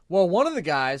 Well, one of the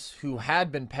guys who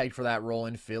had been pegged for that role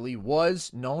in Philly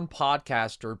was known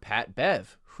podcaster Pat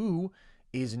Bev, who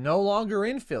is no longer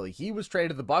in Philly. He was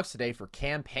traded to the Bucks today for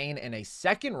Cam Payne and a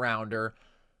second rounder.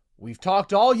 We've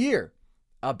talked all year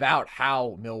about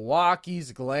how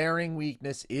Milwaukee's glaring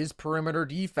weakness is perimeter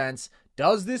defense.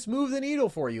 Does this move the needle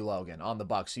for you, Logan, on the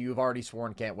Bucks, who you've already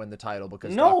sworn can't win the title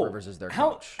because Doc Rivers is their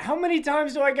coach? How many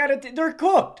times do I got to... They're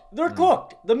cooked. They're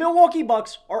cooked. The Milwaukee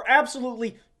Bucks are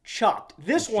absolutely chopped.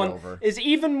 This one is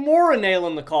even more a nail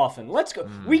in the coffin. Let's go.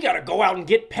 We got to go out and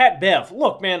get Pat Bev.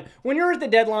 Look, man, when you're at the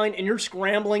deadline and you're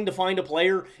scrambling to find a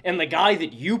player and the guy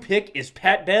that you pick is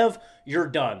Pat Bev, you're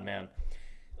done, man.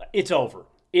 It's over.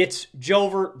 It's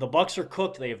Jover. The Bucks are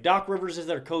cooked. They have Doc Rivers as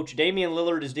their coach. Damian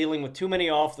Lillard is dealing with too many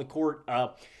off-the-court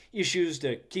issues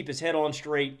to keep his head on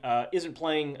straight. Isn't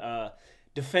playing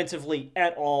defensively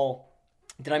at all.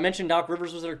 Did I mention Doc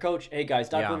Rivers was their coach? Hey, guys,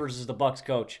 Doc Rivers is the Bucks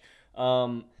coach.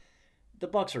 The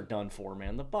Bucks are done for,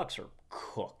 man. The Bucks are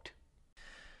cooked.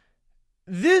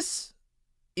 This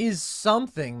is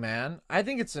something, man. I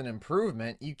think it's an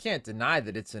improvement. You can't deny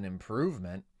that it's an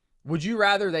improvement. Would you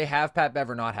rather they have Pat Bev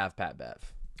or not have Pat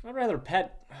Bev? I'd rather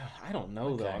Pat. I don't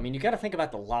know though. I mean, you got to think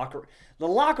about the locker. The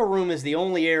locker room is the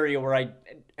only area where I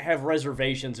have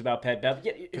reservations about Pat Bev.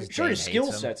 Yeah, sure, his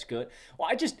skill set's good. Well,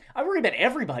 I worry about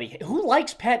everybody. Who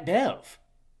likes Pat Bev?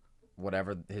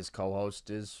 Whatever his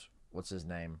co-host is, what's his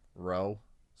name? Rowe,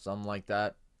 something like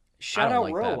that. Shout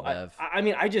out Rowe. I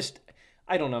mean, I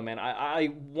don't know, man. I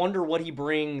wonder what he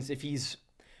brings, if he's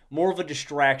more of a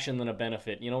distraction than a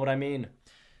benefit. You know what I mean?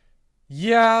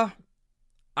 Yeah.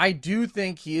 I do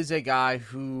think he is a guy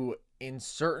who, in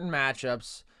certain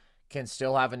matchups, can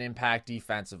still have an impact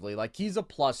defensively. Like, he's a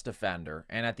plus defender,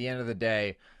 and at the end of the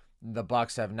day, the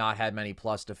Bucks have not had many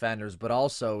plus defenders, but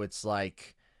also it's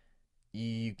like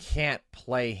you can't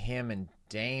play him and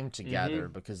Dame together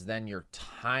because then you're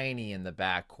tiny in the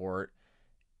backcourt,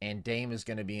 and Dame is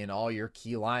going to be in all your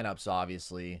key lineups,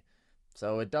 obviously,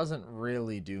 so it doesn't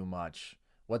really do much.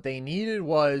 What they needed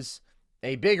was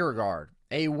a bigger guard,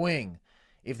 a wing.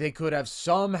 If they could have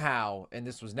somehow, and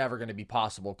this was never going to be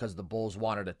possible because the Bulls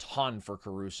wanted a ton for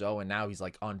Caruso, and now he's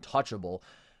like untouchable,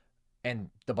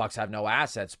 and the Bucks have no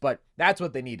assets, but that's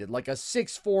what they needed. Like a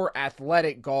 6'4"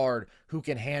 athletic guard who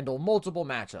can handle multiple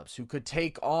matchups, who could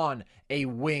take on a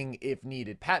wing if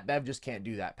needed. Pat Bev just can't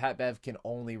do that. Pat Bev can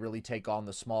only really take on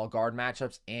the small guard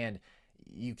matchups, and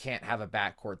you can't have a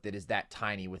backcourt that is that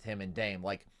tiny with him and Dame.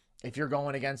 Like, if you're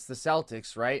going against the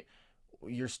Celtics, right?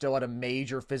 You're still at a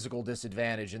major physical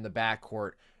disadvantage in the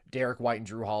backcourt. Derek White and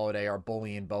Drew Holiday are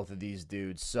bullying both of these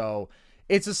dudes. So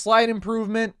it's a slight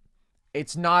improvement.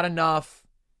 It's not enough.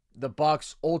 The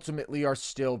Bucks ultimately are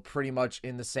still pretty much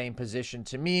in the same position.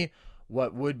 To me,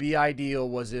 what would be ideal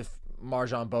was if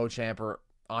Marjon Beauchamp or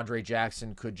Andre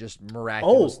Jackson could just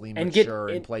miraculously mature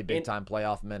and play big-time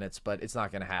playoff minutes, but it's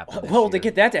not going to happen. Well, to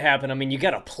get that to happen, I mean, you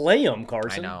got to play him,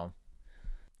 Carson.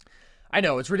 I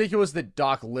know, it's ridiculous that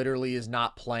Doc literally is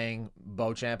not playing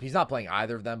Beauchamp. He's not playing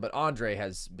either of them, but Andre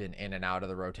has been in and out of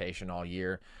the rotation all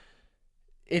year.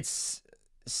 It's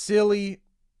silly,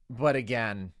 but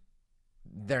again,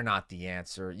 they're not the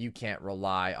answer. You can't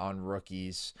rely on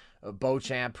rookies.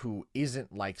 Beauchamp, who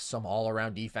isn't like some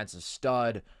all-around defensive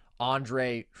stud.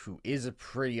 Andre, who is a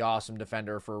pretty awesome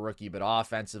defender for a rookie, but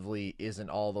offensively isn't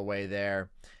all the way there.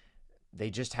 They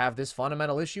just have this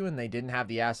fundamental issue, and they didn't have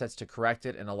the assets to correct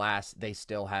it, and alas, they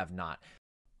still have not.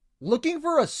 Looking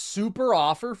for a super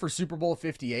offer for Super Bowl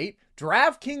 58?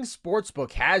 DraftKings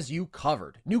Sportsbook has you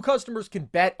covered. New customers can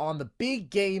bet on the big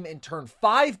game and turn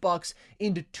 $5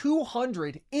 into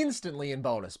 $200 instantly in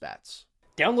bonus bets.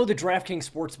 Download the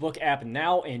DraftKings Sportsbook app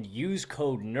now and use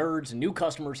code NERDS. New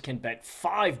customers can bet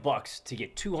 $5 to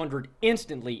get $200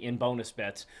 instantly in bonus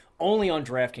bets, only on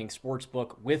DraftKings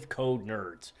Sportsbook with code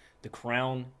NERDS. The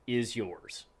crown is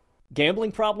yours.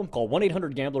 Gambling problem? Call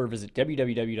 1-800-GAMBLER or visit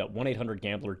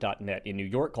www.1800gambler.net. In New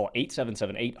York, call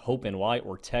 877-8-HOPE-NY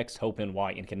or text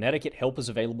HOPE-NY. In Connecticut, help is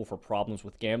available for problems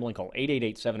with gambling. Call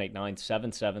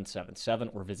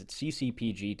 888-789-7777 or visit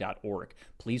ccpg.org.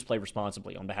 Please play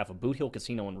responsibly. On behalf of Boot Hill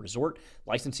Casino and Resort,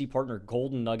 licensee partner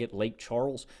Golden Nugget Lake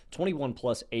Charles, 21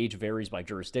 plus, age varies by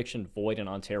jurisdiction, void in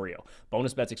Ontario.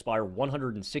 Bonus bets expire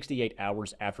 168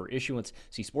 hours after issuance.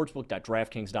 See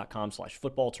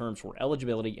sportsbook.draftkings.com/football terms for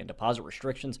eligibility and deposit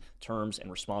restrictions, terms,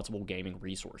 and responsible gaming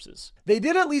resources. They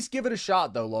did at least give it a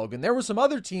shot, though, Logan. There were some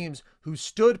other teams who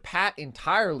stood pat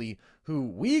entirely, who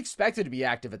we expected to be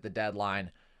active at the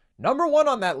deadline. Number one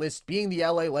on that list being the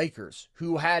LA Lakers,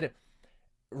 who had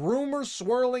rumors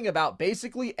swirling about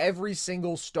basically every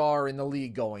single star in the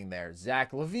league going there.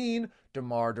 Zach LaVine,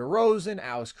 DeMar DeRozan,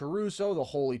 Alex Caruso, the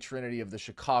holy trinity of the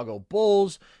Chicago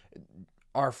Bulls.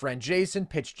 Our friend Jason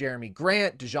pitched Jeremy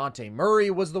Grant. DeJounte Murray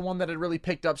was the one that had really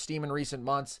picked up steam in recent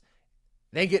months.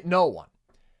 They get no one.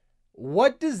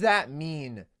 What does that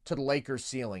mean to the Lakers'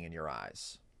 ceiling in your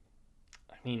eyes?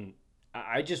 I mean,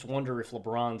 I just wonder if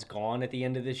LeBron's gone at the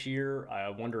end of this year. I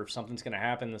wonder if something's going to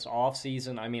happen this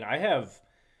offseason. I mean, I have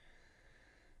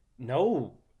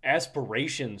no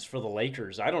aspirations for the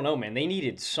Lakers. I don't know, man. They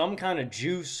needed some kind of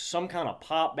juice, some kind of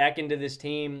pop back into this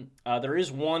team. There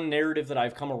is one narrative that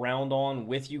I've come around on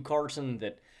with you, Carson,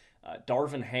 that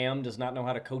Darvin Ham does not know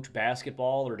how to coach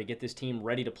basketball or to get this team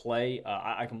ready to play.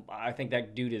 I think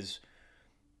that dude is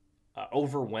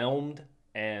overwhelmed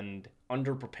and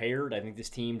underprepared. I think this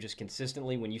team just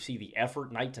consistently, when you see the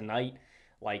effort night to night,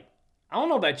 like, I don't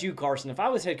know about you, Carson. If I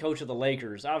was head coach of the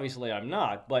Lakers, obviously I'm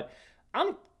not, but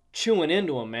I'm chewing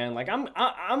into them, man. Like,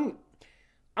 I'm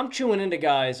chewing into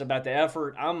guys about the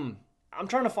effort. I'm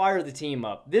trying to fire the team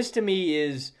up. This to me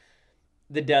is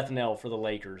the death knell for the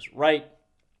Lakers, right?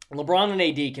 LeBron and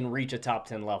AD can reach a top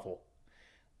 10 level.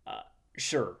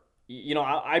 Sure. You know,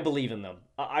 I believe in them.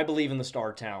 I believe in the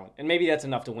star talent. And maybe that's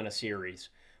enough to win a series.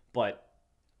 But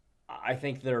I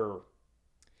think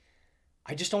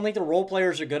I just don't think the role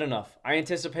players are good enough. I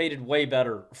anticipated way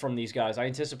better from these guys. I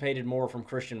anticipated more from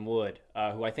Christian Wood,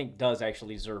 who I think does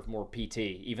actually deserve more PT,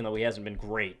 even though he hasn't been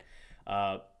great.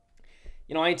 I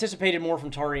anticipated more from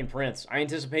Taurean Prince. I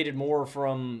anticipated more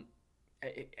from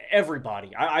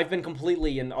everybody. I've been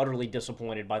completely and utterly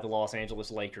disappointed by the Los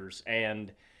Angeles Lakers,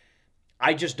 and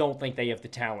I just don't think they have the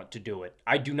talent to do it.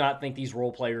 I do not think these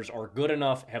role players are good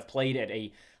enough, have played at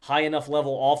a high enough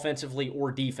level offensively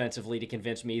or defensively to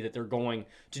convince me that they're going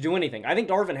to do anything. I think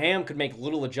Darvin Ham could make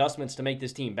little adjustments to make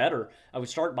this team better. I would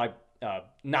start by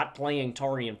not playing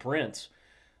Taurean Prince.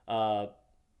 I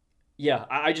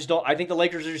just don't. I think the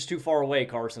Lakers are just too far away,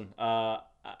 Carson.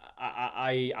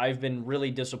 I've been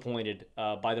really disappointed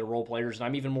by their role players, and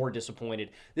I'm even more disappointed.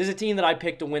 This is a team that I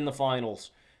picked to win the finals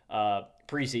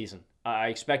preseason. I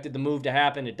expected the move to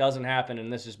happen. It doesn't happen,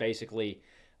 and this is basically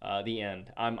the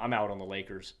end. I'm out on the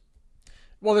Lakers.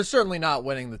 Well, they're certainly not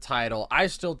winning the title. I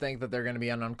still think that they're going to be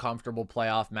an uncomfortable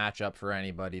playoff matchup for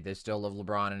anybody. They still have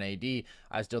LeBron and AD.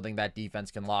 I still think that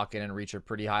defense can lock in and reach a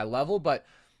pretty high level, but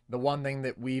the one thing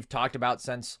that we've talked about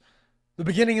since the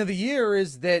beginning of the year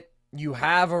is that you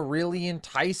have a really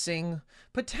enticing,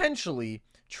 potentially,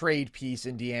 trade piece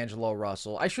in D'Angelo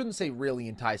Russell. I shouldn't say really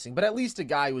enticing, but at least a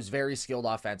guy who was very skilled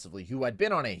offensively, who had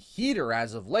been on a heater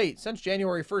as of late. Since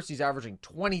January 1st, he's averaging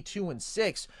 22 and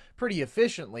 6 pretty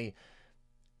efficiently,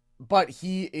 but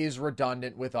he is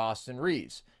redundant with Austin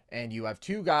Reeves. And you have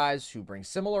two guys who bring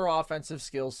similar offensive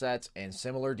skill sets and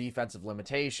similar defensive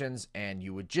limitations, and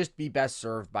you would just be best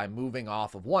served by moving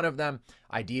off of one of them,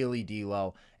 ideally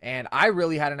D'Lo. And I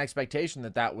really had an expectation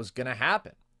that that was going to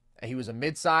happen. He was a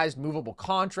mid-sized, movable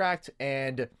contract,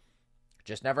 and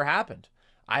just never happened.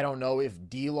 I don't know if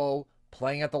D'Lo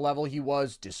playing at the level he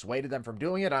was dissuaded them from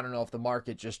doing it. I don't know if the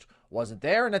market just wasn't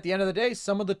there. And at the end of the day,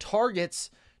 some of the targets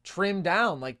trimmed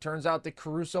down. Like, turns out that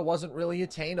Caruso wasn't really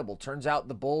attainable. Turns out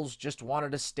the Bulls just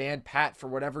wanted to stand pat for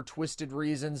whatever twisted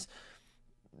reasons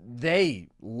they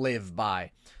live by.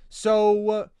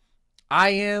 So I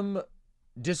am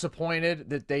disappointed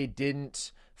that they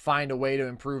didn't find a way to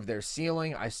improve their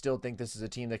ceiling. I still think this is a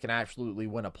team that can absolutely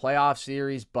win a playoff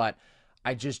series, but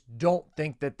I just don't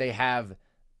think that they have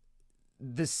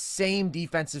the same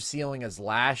defensive ceiling as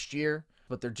last year,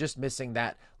 but they're just missing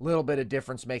that little bit of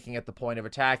difference making at the point of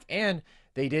attack, and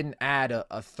they didn't add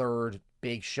a third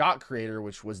big shot creator,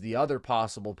 which was the other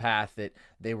possible path that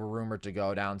they were rumored to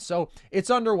go down. So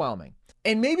it's underwhelming.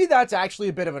 And maybe that's actually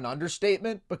a bit of an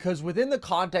understatement, because within the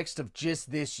context of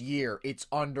just this year, it's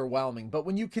underwhelming. But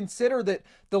when you consider that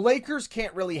the Lakers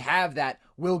can't really have that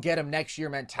we'll get him next year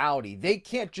mentality, they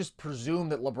can't just presume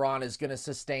that LeBron is going to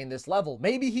sustain this level.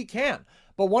 Maybe he can.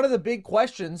 But one of the big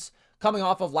questions coming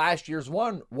off of last year's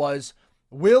one was,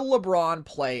 will LeBron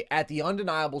play at the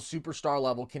undeniable superstar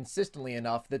level consistently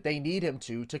enough that they need him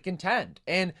to contend?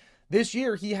 And this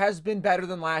year, he has been better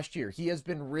than last year. He has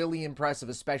been really impressive,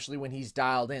 especially when he's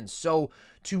dialed in. So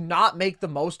to not make the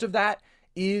most of that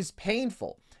is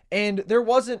painful. And there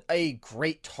wasn't a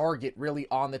great target really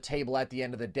on the table at the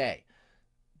end of the day.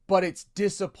 But it's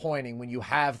disappointing when you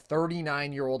have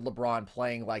 39-year-old LeBron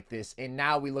playing like this. And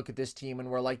now we look at this team and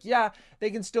we're like, yeah,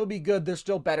 they can still be good. They're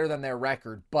still better than their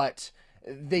record. But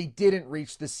they didn't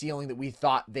reach the ceiling that we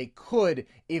thought they could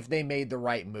if they made the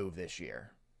right move this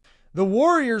year. The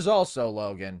Warriors also,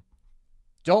 Logan,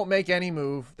 don't make any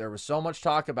move. There was so much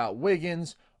talk about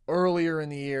Wiggins earlier in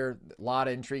the year. A lot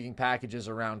of intriguing packages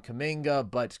around Kuminga,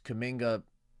 but Kuminga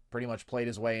pretty much played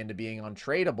his way into being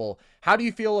untradeable. How do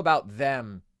you feel about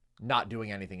them not doing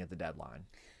anything at the deadline?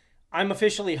 I'm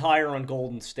officially higher on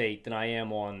Golden State than I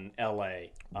am on LA.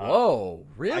 Whoa,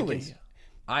 really?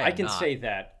 I can say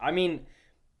that. I mean,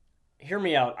 hear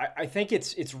me out. I think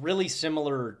it's really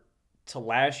similar to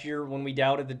last year when we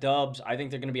doubted the Dubs. I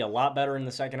think they're going to be a lot better in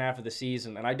the second half of the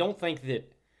season, and I don't think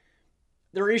that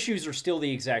their issues are still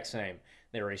the exact same.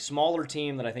 They're a smaller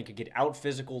team that I think could get out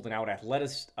physical and out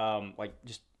athletic,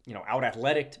 out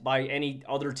athletic by any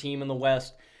other team in the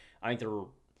West. I think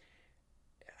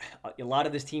a lot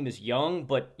of this team is young,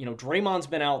 but Draymond's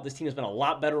been out. This team has been a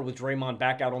lot better with Draymond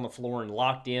back out on the floor and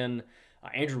locked in.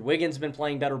 Andrew Wiggins has been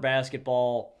playing better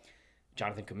basketball.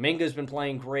 Jonathan Kuminga has been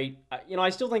playing great. I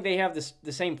still think they have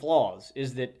the same flaws,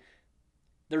 is that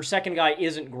their second guy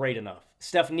isn't great enough.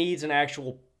 Steph needs an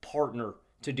actual partner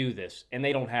to do this, and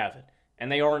they don't have it.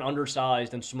 And they are an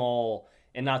undersized and small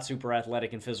and not super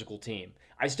athletic and physical team.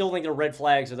 I still think their red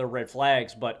flags are their red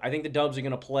flags, but I think the Dubs are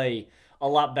going to play a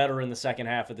lot better in the second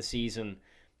half of the season.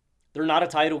 They're not a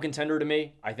title contender to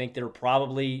me. I think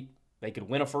they could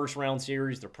win a first-round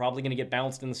series. They're probably going to get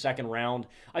bounced in the second round.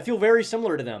 I feel very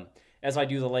similar to them. as I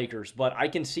do the Lakers. But I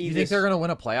can see You think they're going to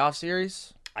win a playoff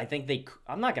series?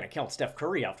 I'm not going to count Steph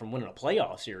Curry out from winning a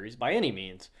playoff series by any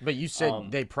means. But you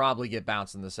said they probably get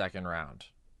bounced in the second round.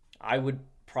 I would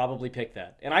probably pick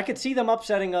that. And I could see them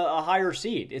upsetting a higher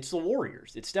seed. It's the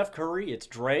Warriors. It's Steph Curry. It's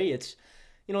Dre. It's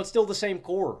still the same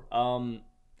core.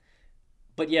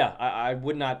 But yeah, I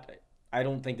would not. I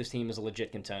don't think this team is a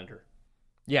legit contender.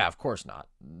 Yeah, of course not.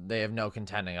 They have no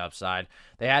contending upside.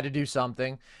 They had to do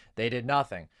something. They did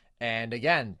nothing. And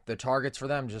again, the targets for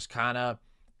them just kind of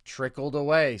trickled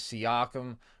away.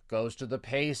 Siakam goes to the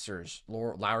Pacers.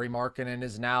 Lauri Markkanen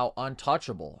is now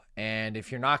untouchable. And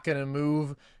if you're not going to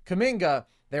move Kuminga,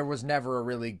 there was never a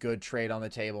really good trade on the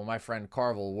table. My friend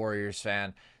Carvel, Warriors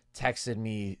fan, texted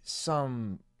me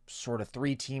some sort of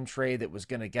 3-team trade that was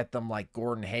going to get them like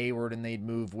Gordon Hayward and they'd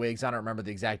move Wiggs. I don't remember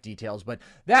the exact details, but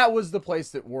that was the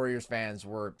place that Warriors fans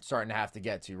were starting to have to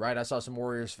get to, right? I saw some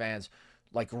Warriors fans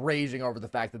like raging over the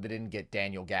fact that they didn't get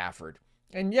Daniel Gafford.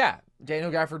 And yeah,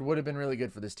 Daniel Gafford would have been really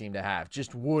good for this team to have.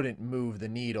 Just wouldn't move the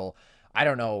needle. I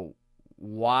don't know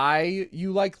why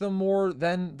you like them more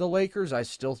than the Lakers. I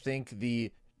still think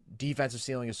the defensive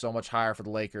ceiling is so much higher for the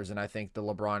Lakers, and I think the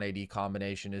LeBron AD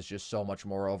combination is just so much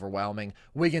more overwhelming.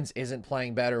 Wiggins isn't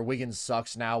playing better. Wiggins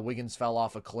sucks now. Wiggins fell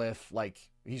off a cliff. Like,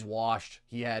 he's washed.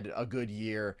 He had a good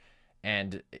year,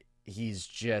 and he's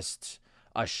just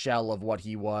a shell of what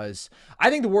he was. I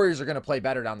think the Warriors are going to play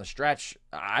better down the stretch.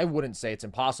 I wouldn't say it's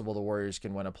impossible the Warriors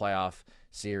can win a playoff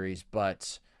series,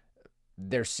 but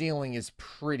their ceiling is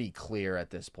pretty clear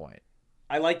at this point.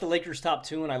 I like the Lakers top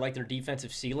 2, and I like their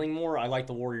defensive ceiling more. I like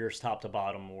the Warriors top to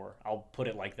bottom more. I'll put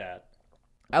it like that.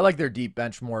 I like their deep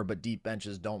bench more, but deep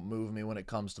benches don't move me when it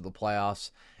comes to the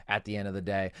playoffs at the end of the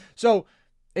day. So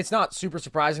it's not super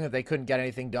surprising that they couldn't get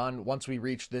anything done once we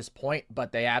reached this point,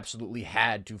 but they absolutely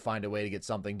had to find a way to get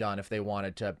something done if they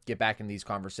wanted to get back in these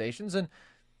conversations. And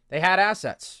they had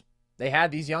assets. They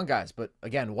had these young guys. But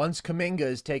again, once Kuminga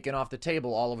is taken off the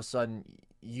table, all of a sudden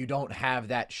you don't have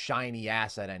that shiny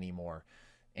asset anymore.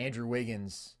 Andrew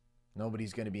Wiggins,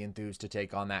 nobody's going to be enthused to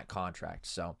take on that contract.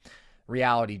 So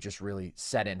reality just really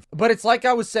set in. But it's like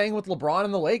I was saying with LeBron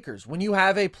and the Lakers. When you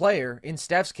have a player, in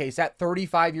Steph's case, at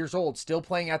 35 years old, still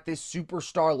playing at this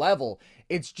superstar level,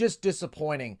 it's just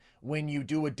disappointing when you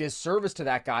do a disservice to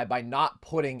that guy by not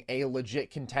putting a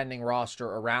legit contending roster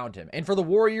around him. And for the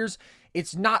Warriors,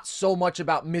 it's not so much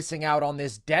about missing out on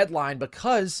this deadline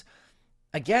because,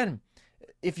 again,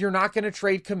 if you're not going to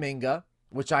trade Kuminga,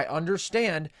 which I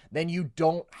understand, then you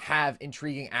don't have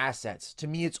intriguing assets. To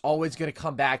me, it's always going to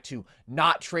come back to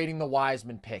not trading the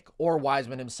Wiseman pick or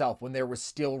Wiseman himself when there was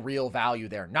still real value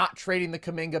there. Not trading the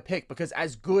Kuminga pick because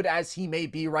as good as he may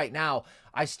be right now,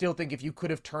 I still think if you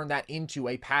could have turned that into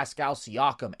a Pascal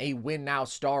Siakam, a win-now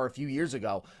star a few years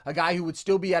ago, a guy who would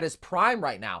still be at his prime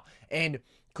right now and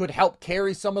could help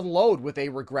carry some of the load with a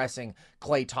regressing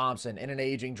Klay Thompson and an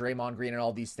aging Draymond Green and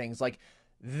all these things, like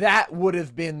that would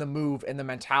have been the move and the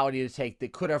mentality to take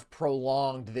that could have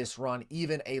prolonged this run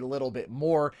even a little bit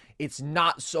more. It's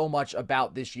not so much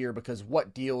about this year because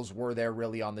what deals were there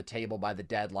really on the table by the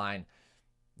deadline?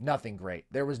 Nothing great.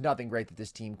 There was nothing great that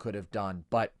this team could have done.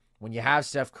 But when you have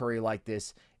Steph Curry like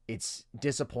this, it's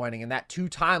disappointing. And that 2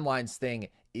 timelines thing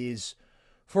is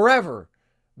forever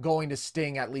going to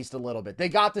sting at least a little bit. They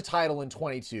got the title in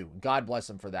 22. God bless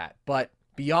them for that. But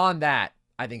beyond that,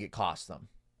 I think it cost them.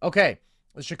 Okay.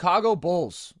 The Chicago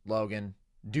Bulls, Logan,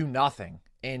 do nothing.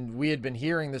 And we had been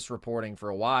hearing this reporting for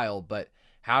a while, but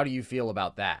how do you feel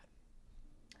about that?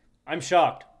 I'm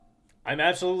shocked. I'm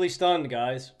absolutely stunned,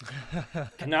 guys.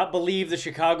 Cannot believe the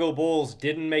Chicago Bulls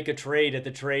didn't make a trade at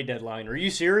the trade deadline. Are you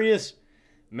serious?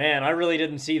 Man, I really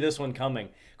didn't see this one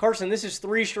coming. Carson, this is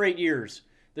 3 straight years.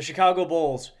 The Chicago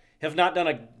Bulls have not done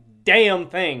a damn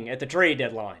thing at the trade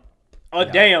deadline.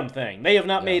 Damn thing. They have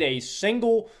not made a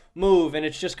single move, and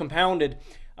it's just compounded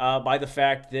by the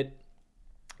fact that,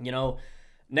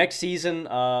 next season,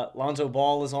 Lonzo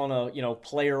Ball is on a,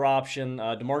 player option.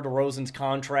 DeMar DeRozan's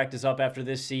contract is up after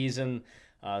this season.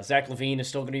 Zach LaVine is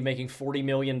still going to be making $40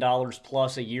 million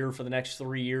plus a year for the next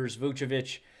 3 years.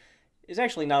 Vucevic is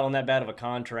actually not on that bad of a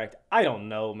contract. I don't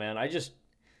know, man. I just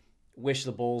wish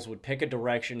the Bulls would pick a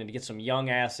direction and get some young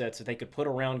assets that they could put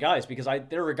around guys because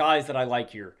there are guys that I like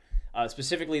here.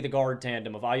 Specifically the guard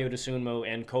tandem of Ayo Dosunmu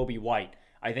and Kobe White.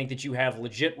 I think that you have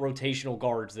legit rotational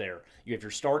guards there. You have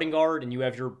your starting guard and you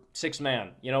have your 6-man,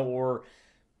 or,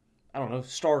 I don't know,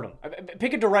 start them.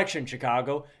 Pick a direction,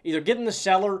 Chicago. Either get in the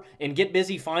cellar and get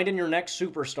busy finding your next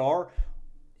superstar.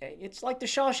 It's like the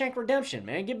Shawshank Redemption,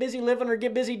 man. Get busy living or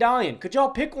get busy dying. Could y'all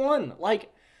pick one?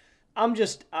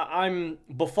 I'm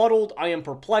befuddled. I am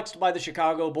perplexed by the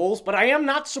Chicago Bulls, but I am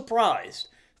not surprised.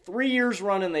 3 years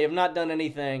running, they have not done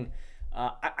anything.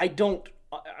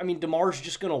 DeMar's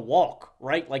just going to walk,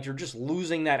 right? Like, you're just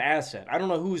losing that asset. I don't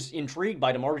know who's intrigued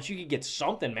by DeMar, but you could get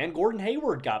something, man. Gordon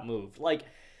Hayward got moved. Like,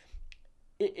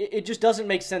 it just doesn't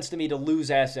make sense to me to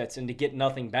lose assets and to get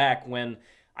nothing back when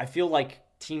I feel like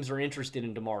teams are interested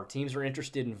in DeMar. Teams are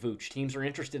interested in Vooch. Teams are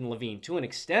interested in Levine. To an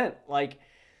extent, like,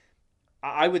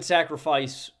 I would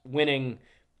sacrifice winning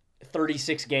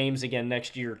 36 games again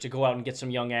next year to go out and get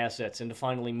some young assets and to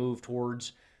finally move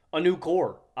towards a new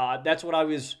core. That's what I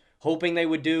was hoping they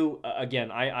would do.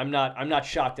 Again, I'm not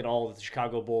shocked at all that the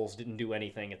Chicago Bulls didn't do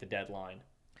anything at the deadline.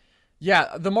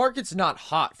 Yeah, the market's not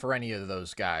hot for any of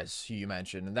those guys you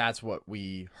mentioned, and that's what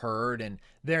we heard. And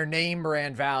their name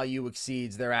brand value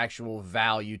exceeds their actual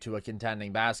value to a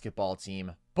contending basketball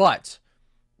team. But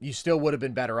you still would have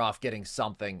been better off getting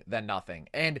something than nothing.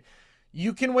 And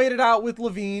you can wait it out with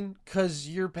Levine because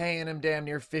you're paying him damn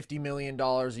near $50 million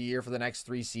a year for the next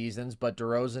 3 seasons. But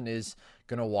DeRozan is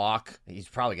going to walk. He's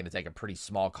probably going to take a pretty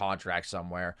small contract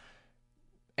somewhere.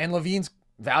 And Levine's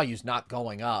value's not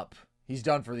going up. He's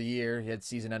done for the year. He had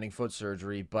season-ending foot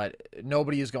surgery, but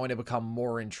nobody is going to become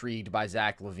more intrigued by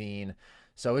Zach LaVine.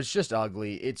 So it's just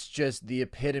ugly. It's just the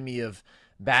epitome of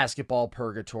basketball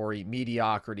purgatory,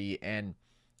 mediocrity, and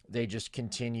they just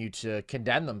continue to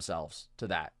condemn themselves to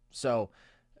that. So,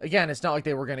 again, it's not like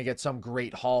they were going to get some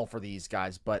great haul for these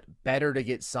guys, but better to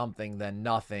get something than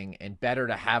nothing, and better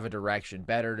to have a direction,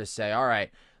 better to say, all right,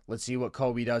 let's see what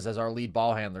Kobe does as our lead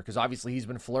ball handler, because obviously he's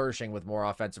been flourishing with more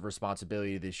offensive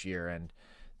responsibility this year, and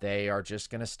they are just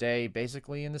going to stay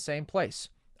basically in the same place.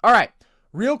 All right,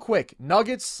 real quick,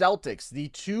 Nuggets, Celtics, the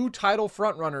 2 title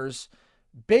frontrunners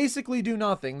basically do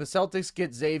nothing. The Celtics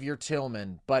get Xavier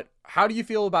Tillman, but how do you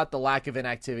feel about the lack of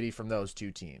inactivity from those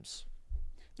 2 teams?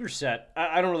 They're set.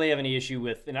 I don't really have any issue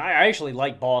with, and I actually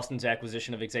like Boston's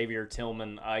acquisition of Xavier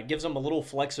Tillman. It gives them a little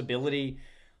flexibility.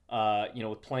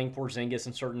 With playing Porzingis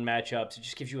in certain matchups, it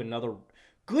just gives you another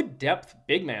good depth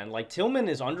big man. Like, Tillman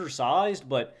is undersized,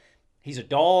 but he's a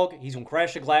dog. He's going to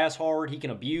crash the glass hard. He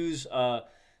can abuse,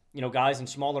 guys in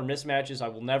smaller mismatches. I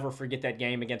will never forget that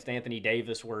game against Anthony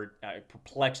Davis where it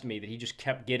perplexed me that he just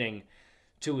kept getting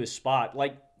to his spot.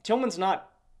 Like, Tillman's not,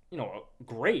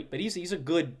 great, but he's a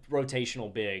good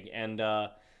rotational big, and I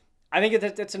think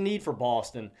that's a need for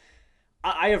Boston.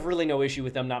 I have really no issue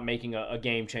with them not making a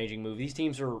game-changing move. These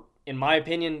teams are, in my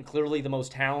opinion, clearly the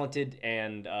most talented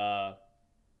and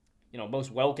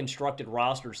most well-constructed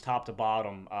rosters top to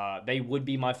bottom. They would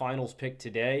be my finals pick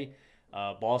today.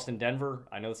 Boston, Denver.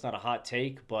 I know it's not a hot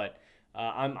take, but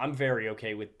I'm very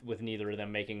okay with neither of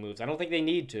them making moves. I don't think they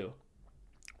need to.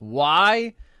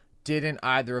 Why didn't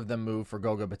either of them move for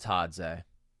Goga Bitadze?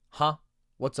 Huh?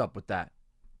 What's up with that?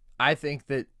 I think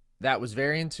that was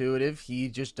very intuitive. He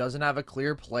just doesn't have a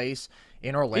clear place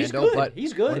in Orlando.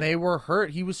 He's good. When they were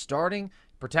hurt, he was starting,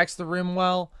 protects the rim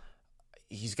well.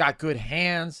 He's got good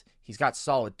hands. He's got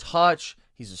solid touch.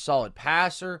 He's a solid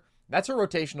passer. That's a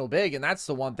rotational big, and that's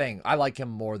the one thing. I like him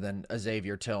more than a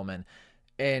Xavier Tillman.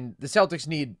 And the Celtics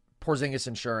need Porzingis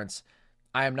insurance.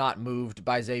 I am not moved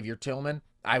by Xavier Tillman.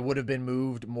 I would have been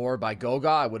moved more by Goga.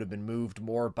 I would have been moved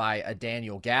more by a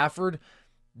Daniel Gafford.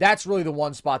 That's really the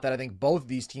one spot that I think both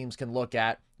these teams can look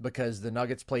at, because the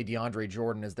Nuggets play DeAndre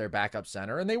Jordan as their backup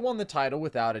center, and they won the title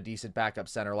without a decent backup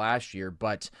center last year,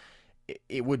 but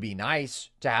it would be nice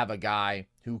to have a guy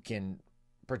who can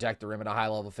protect the rim at a high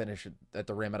level, finish at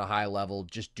the rim at a high level,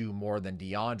 just do more than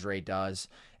DeAndre does.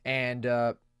 And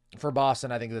for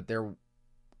Boston, I think that there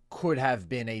could have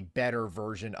been a better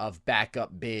version of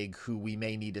backup big who we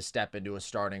may need to step into a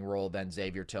starting role than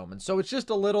Xavier Tillman. So it's just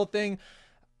a little thing.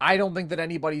 I don't think that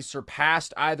anybody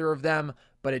surpassed either of them,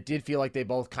 but it did feel like they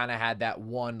both kind of had that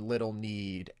one little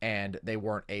need and they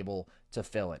weren't able to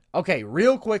fill it. Okay,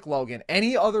 real quick, Logan,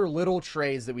 any other little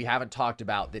trades that we haven't talked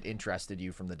about that interested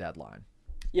you from the deadline?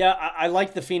 Yeah, I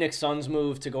like the Phoenix Suns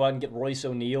move to go out and get Royce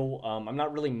O'Neal. I'm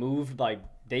not really moved by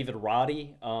David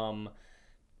Roddy.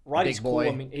 Roddy's Big cool. boy.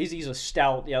 I mean, he's a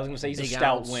stout. Yeah, I was gonna say he's Big a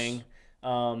stout ounce. wing.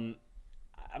 I'm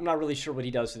not really sure what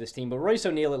he does to this team, but Royce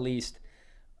O'Neal, at least,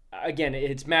 again,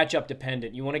 it's matchup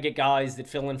dependent. You want to get guys that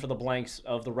fill in for the blanks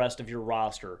of the rest of your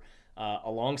roster.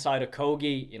 Alongside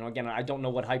Okogie, again, I don't know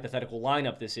what hypothetical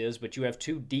lineup this is, but you have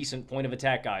 2 decent point of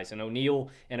attack guys, an O'Neal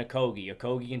and Okogie.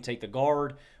 Okogie can take the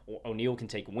guard. O'Neal can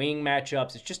take wing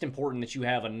matchups. It's just important that you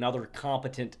have another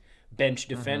competent bench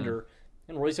defender.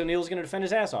 And Royce O'Neal is going to defend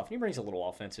his ass off. He brings a little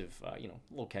offensive,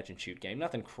 little catch and shoot game.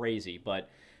 Nothing crazy, but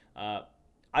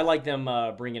I like them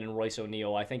bringing in Royce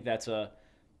O'Neal. I think that's a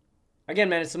again,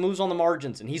 man, it's the moves on the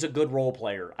margins, and he's a good role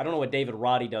player. I don't know what David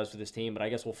Roddy does for this team, but I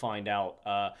guess we'll find out.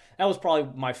 That was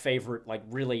probably my favorite, like,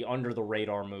 really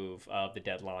under-the-radar move of the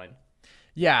deadline.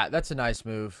 Yeah, that's a nice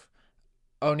move.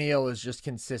 O'Neal has just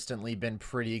consistently been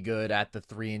pretty good at the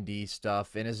 3-and-D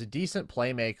stuff and is a decent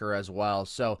playmaker as well.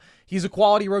 So he's a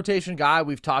quality rotation guy.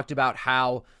 We've talked about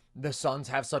how the Suns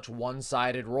have such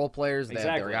one-sided role players. They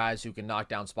have their guys who can knock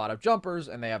down spot-up jumpers,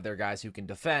 and they have their guys who can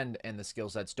defend, and the skill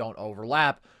sets don't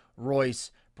overlap.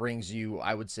 Royce brings you,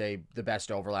 I would say, the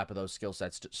best overlap of those skill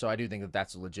sets. So I do think that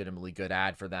that's a legitimately good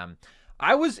ad for them.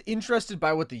 I was interested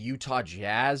by what the Utah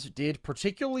Jazz did,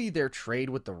 particularly their trade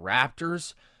with the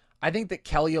Raptors. I think that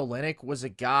Kelly Olynyk was a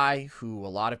guy who a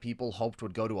lot of people hoped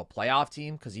would go to a playoff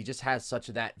team because he just has such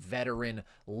that veteran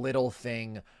little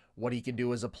thing, what he can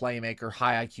do as a playmaker,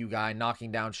 high IQ guy,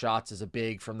 knocking down shots as a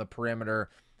big from the perimeter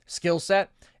skill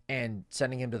set, and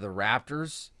sending him to the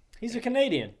Raptors. He's a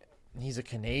Canadian. He's a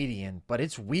Canadian, but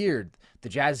it's weird. The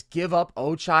Jazz give up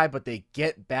Ochai, but they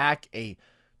get back a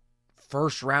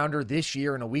first rounder this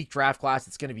year in a weak draft class.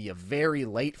 It's going to be a very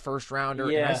late first rounder.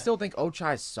 Yeah. And I still think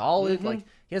Ochai's solid. Like,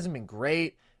 he hasn't been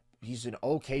great. He's an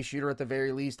okay shooter at the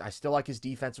very least. I still like his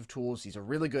defensive tools. He's a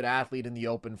really good athlete in the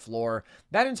open floor.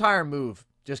 That entire move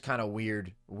just kind of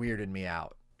weirded me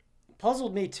out.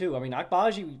 Puzzled me too. I mean,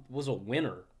 Agbaji was a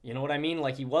winner. You know what I mean?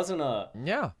 Like, he wasn't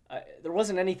there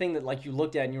wasn't anything that, like, you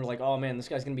looked at and you were like, oh man, this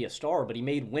guy's going to be a star, but he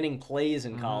made winning plays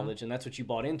in college, and that's what you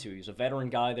bought into. He's a veteran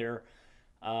guy there.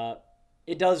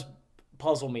 It does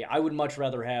puzzle me. I would much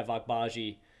rather have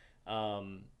Agbaji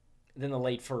than the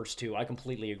late first too. I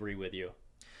completely agree with you.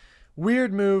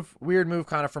 Weird move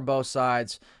kind of from both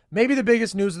sides. Maybe the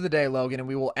biggest news of the day, Logan, and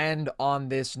we will end on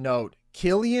this note.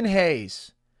 Killian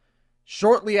Hayes,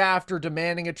 shortly after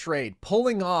demanding a trade,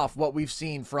 pulling off what we've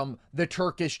seen from the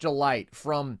Turkish Delight,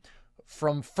 from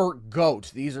Furk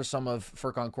Goat. These are some of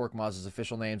Furkan Korkmaz's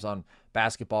official names on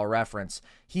Basketball Reference.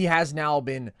 He has now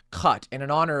been cut, and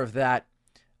in honor of that,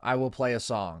 I will play a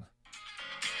song.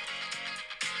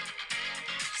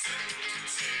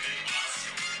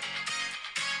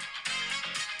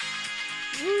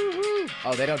 Woo-hoo.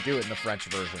 Oh, they don't do it in the French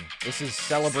version. This is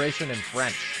Celebration in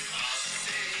French.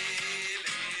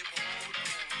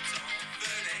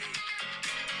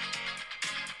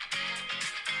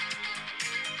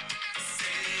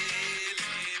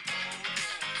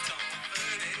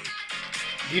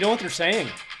 Do you know what they're saying?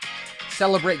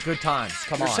 Celebrate good times.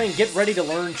 Come on. They're saying get ready to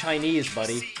learn Chinese,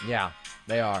 buddy. Yeah,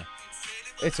 they are.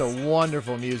 It's a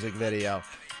wonderful music video.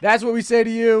 That's what we say to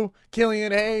you,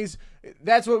 Killian Hayes.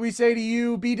 That's what we say to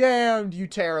you. Be damned, you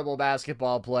terrible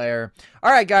basketball player.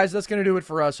 All right, guys, that's going to do it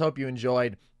for us. Hope you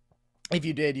enjoyed. If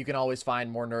you did, you can always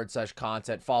find more Nerd Sesh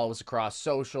content. Follow us across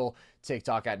social.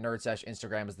 TikTok at Nerd Sesh.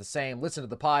 Instagram is the same. Listen to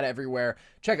the pod everywhere.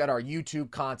 Check out our YouTube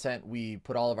content. We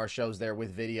put all of our shows there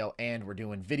with video, and we're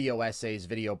doing video essays,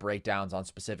 video breakdowns on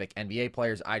specific NBA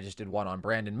players. I just did one on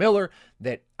Brandon Miller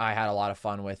that I had a lot of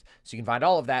fun with. So you can find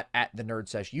all of that at the Nerd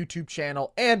Sesh YouTube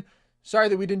channel. And sorry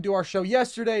that we didn't do our show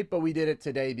yesterday, but we did it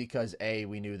today because A,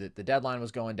 we knew that the deadline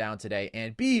was going down today,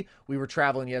 and B, we were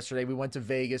traveling yesterday. We went to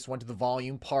Vegas, went to the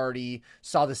Volume Party,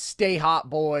 saw the Stay Hot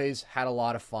Boys, had a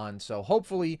lot of fun. So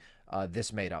hopefully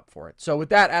this made up for it. So with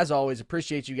that, as always,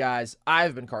 appreciate you guys.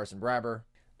 I've been Carson Brabber.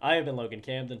 I have been Logan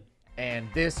Camden. And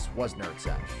this was Nerd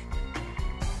Sesh.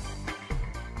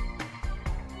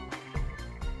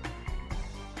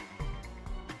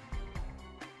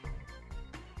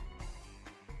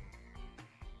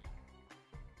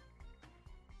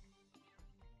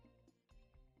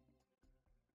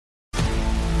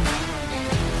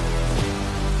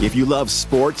 If you love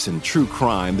sports and true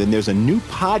crime, then there's a new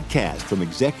podcast from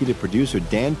executive producer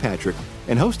Dan Patrick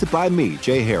and hosted by me,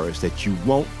 Jay Harris, that you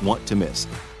won't want to miss.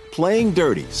 Playing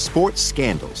Dirty: Sports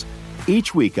Scandals.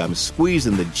 Each week, I'm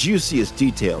squeezing the juiciest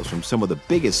details from some of the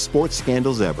biggest sports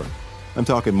scandals ever. I'm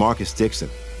talking Marcus Dixon,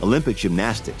 Olympic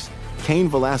gymnastics, Cain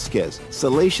Velasquez,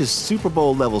 salacious Super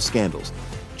Bowl-level scandals.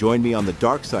 Join me on the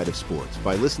dark side of sports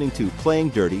by listening to Playing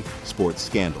Dirty: Sports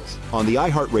Scandals on the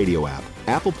iHeartRadio app,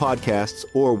 Apple Podcasts,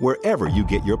 or wherever you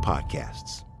get your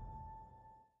podcasts.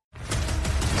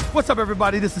 What's up,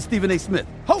 everybody? This is Stephen A. Smith,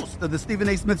 host of the Stephen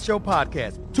A. Smith Show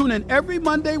podcast. Tune in every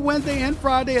Monday, Wednesday, and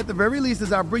Friday at the very least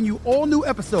as I bring you all new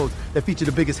episodes that feature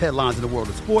the biggest headlines in the world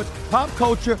of sports, pop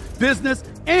culture, business,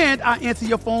 and I answer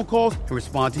your phone calls and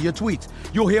respond to your tweets.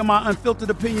 You'll hear my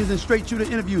unfiltered opinions and straight-shooter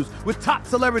interviews with top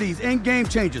celebrities and game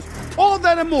changers. All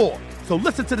that and more. So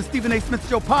listen to the Stephen A. Smith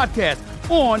Show podcast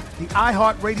on the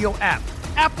iHeartRadio app,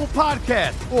 Apple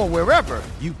Podcasts, or wherever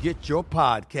you get your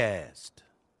podcast.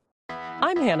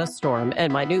 I'm Hannah Storm,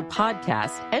 and my new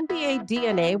podcast, NBA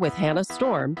DNA with Hannah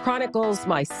Storm, chronicles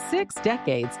my 6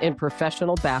 decades in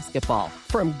professional basketball.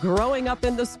 From growing up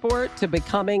in the sport to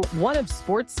becoming one of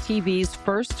sports TV's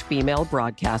first female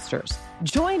broadcasters.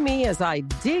 Join me as I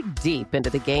dig deep into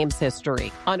the game's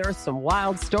history, unearth some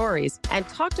wild stories, and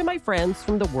talk to my friends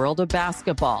from the world of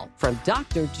basketball, from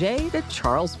Dr. J to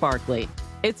Charles Barkley.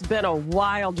 It's been a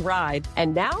wild ride,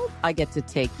 and now I get to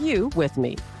take you with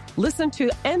me. Listen to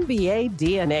NBA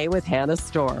DNA with Hannah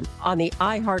Storm on the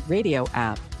iHeartRadio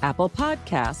app, Apple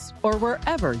Podcasts, or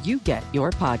wherever you get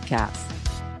your podcasts.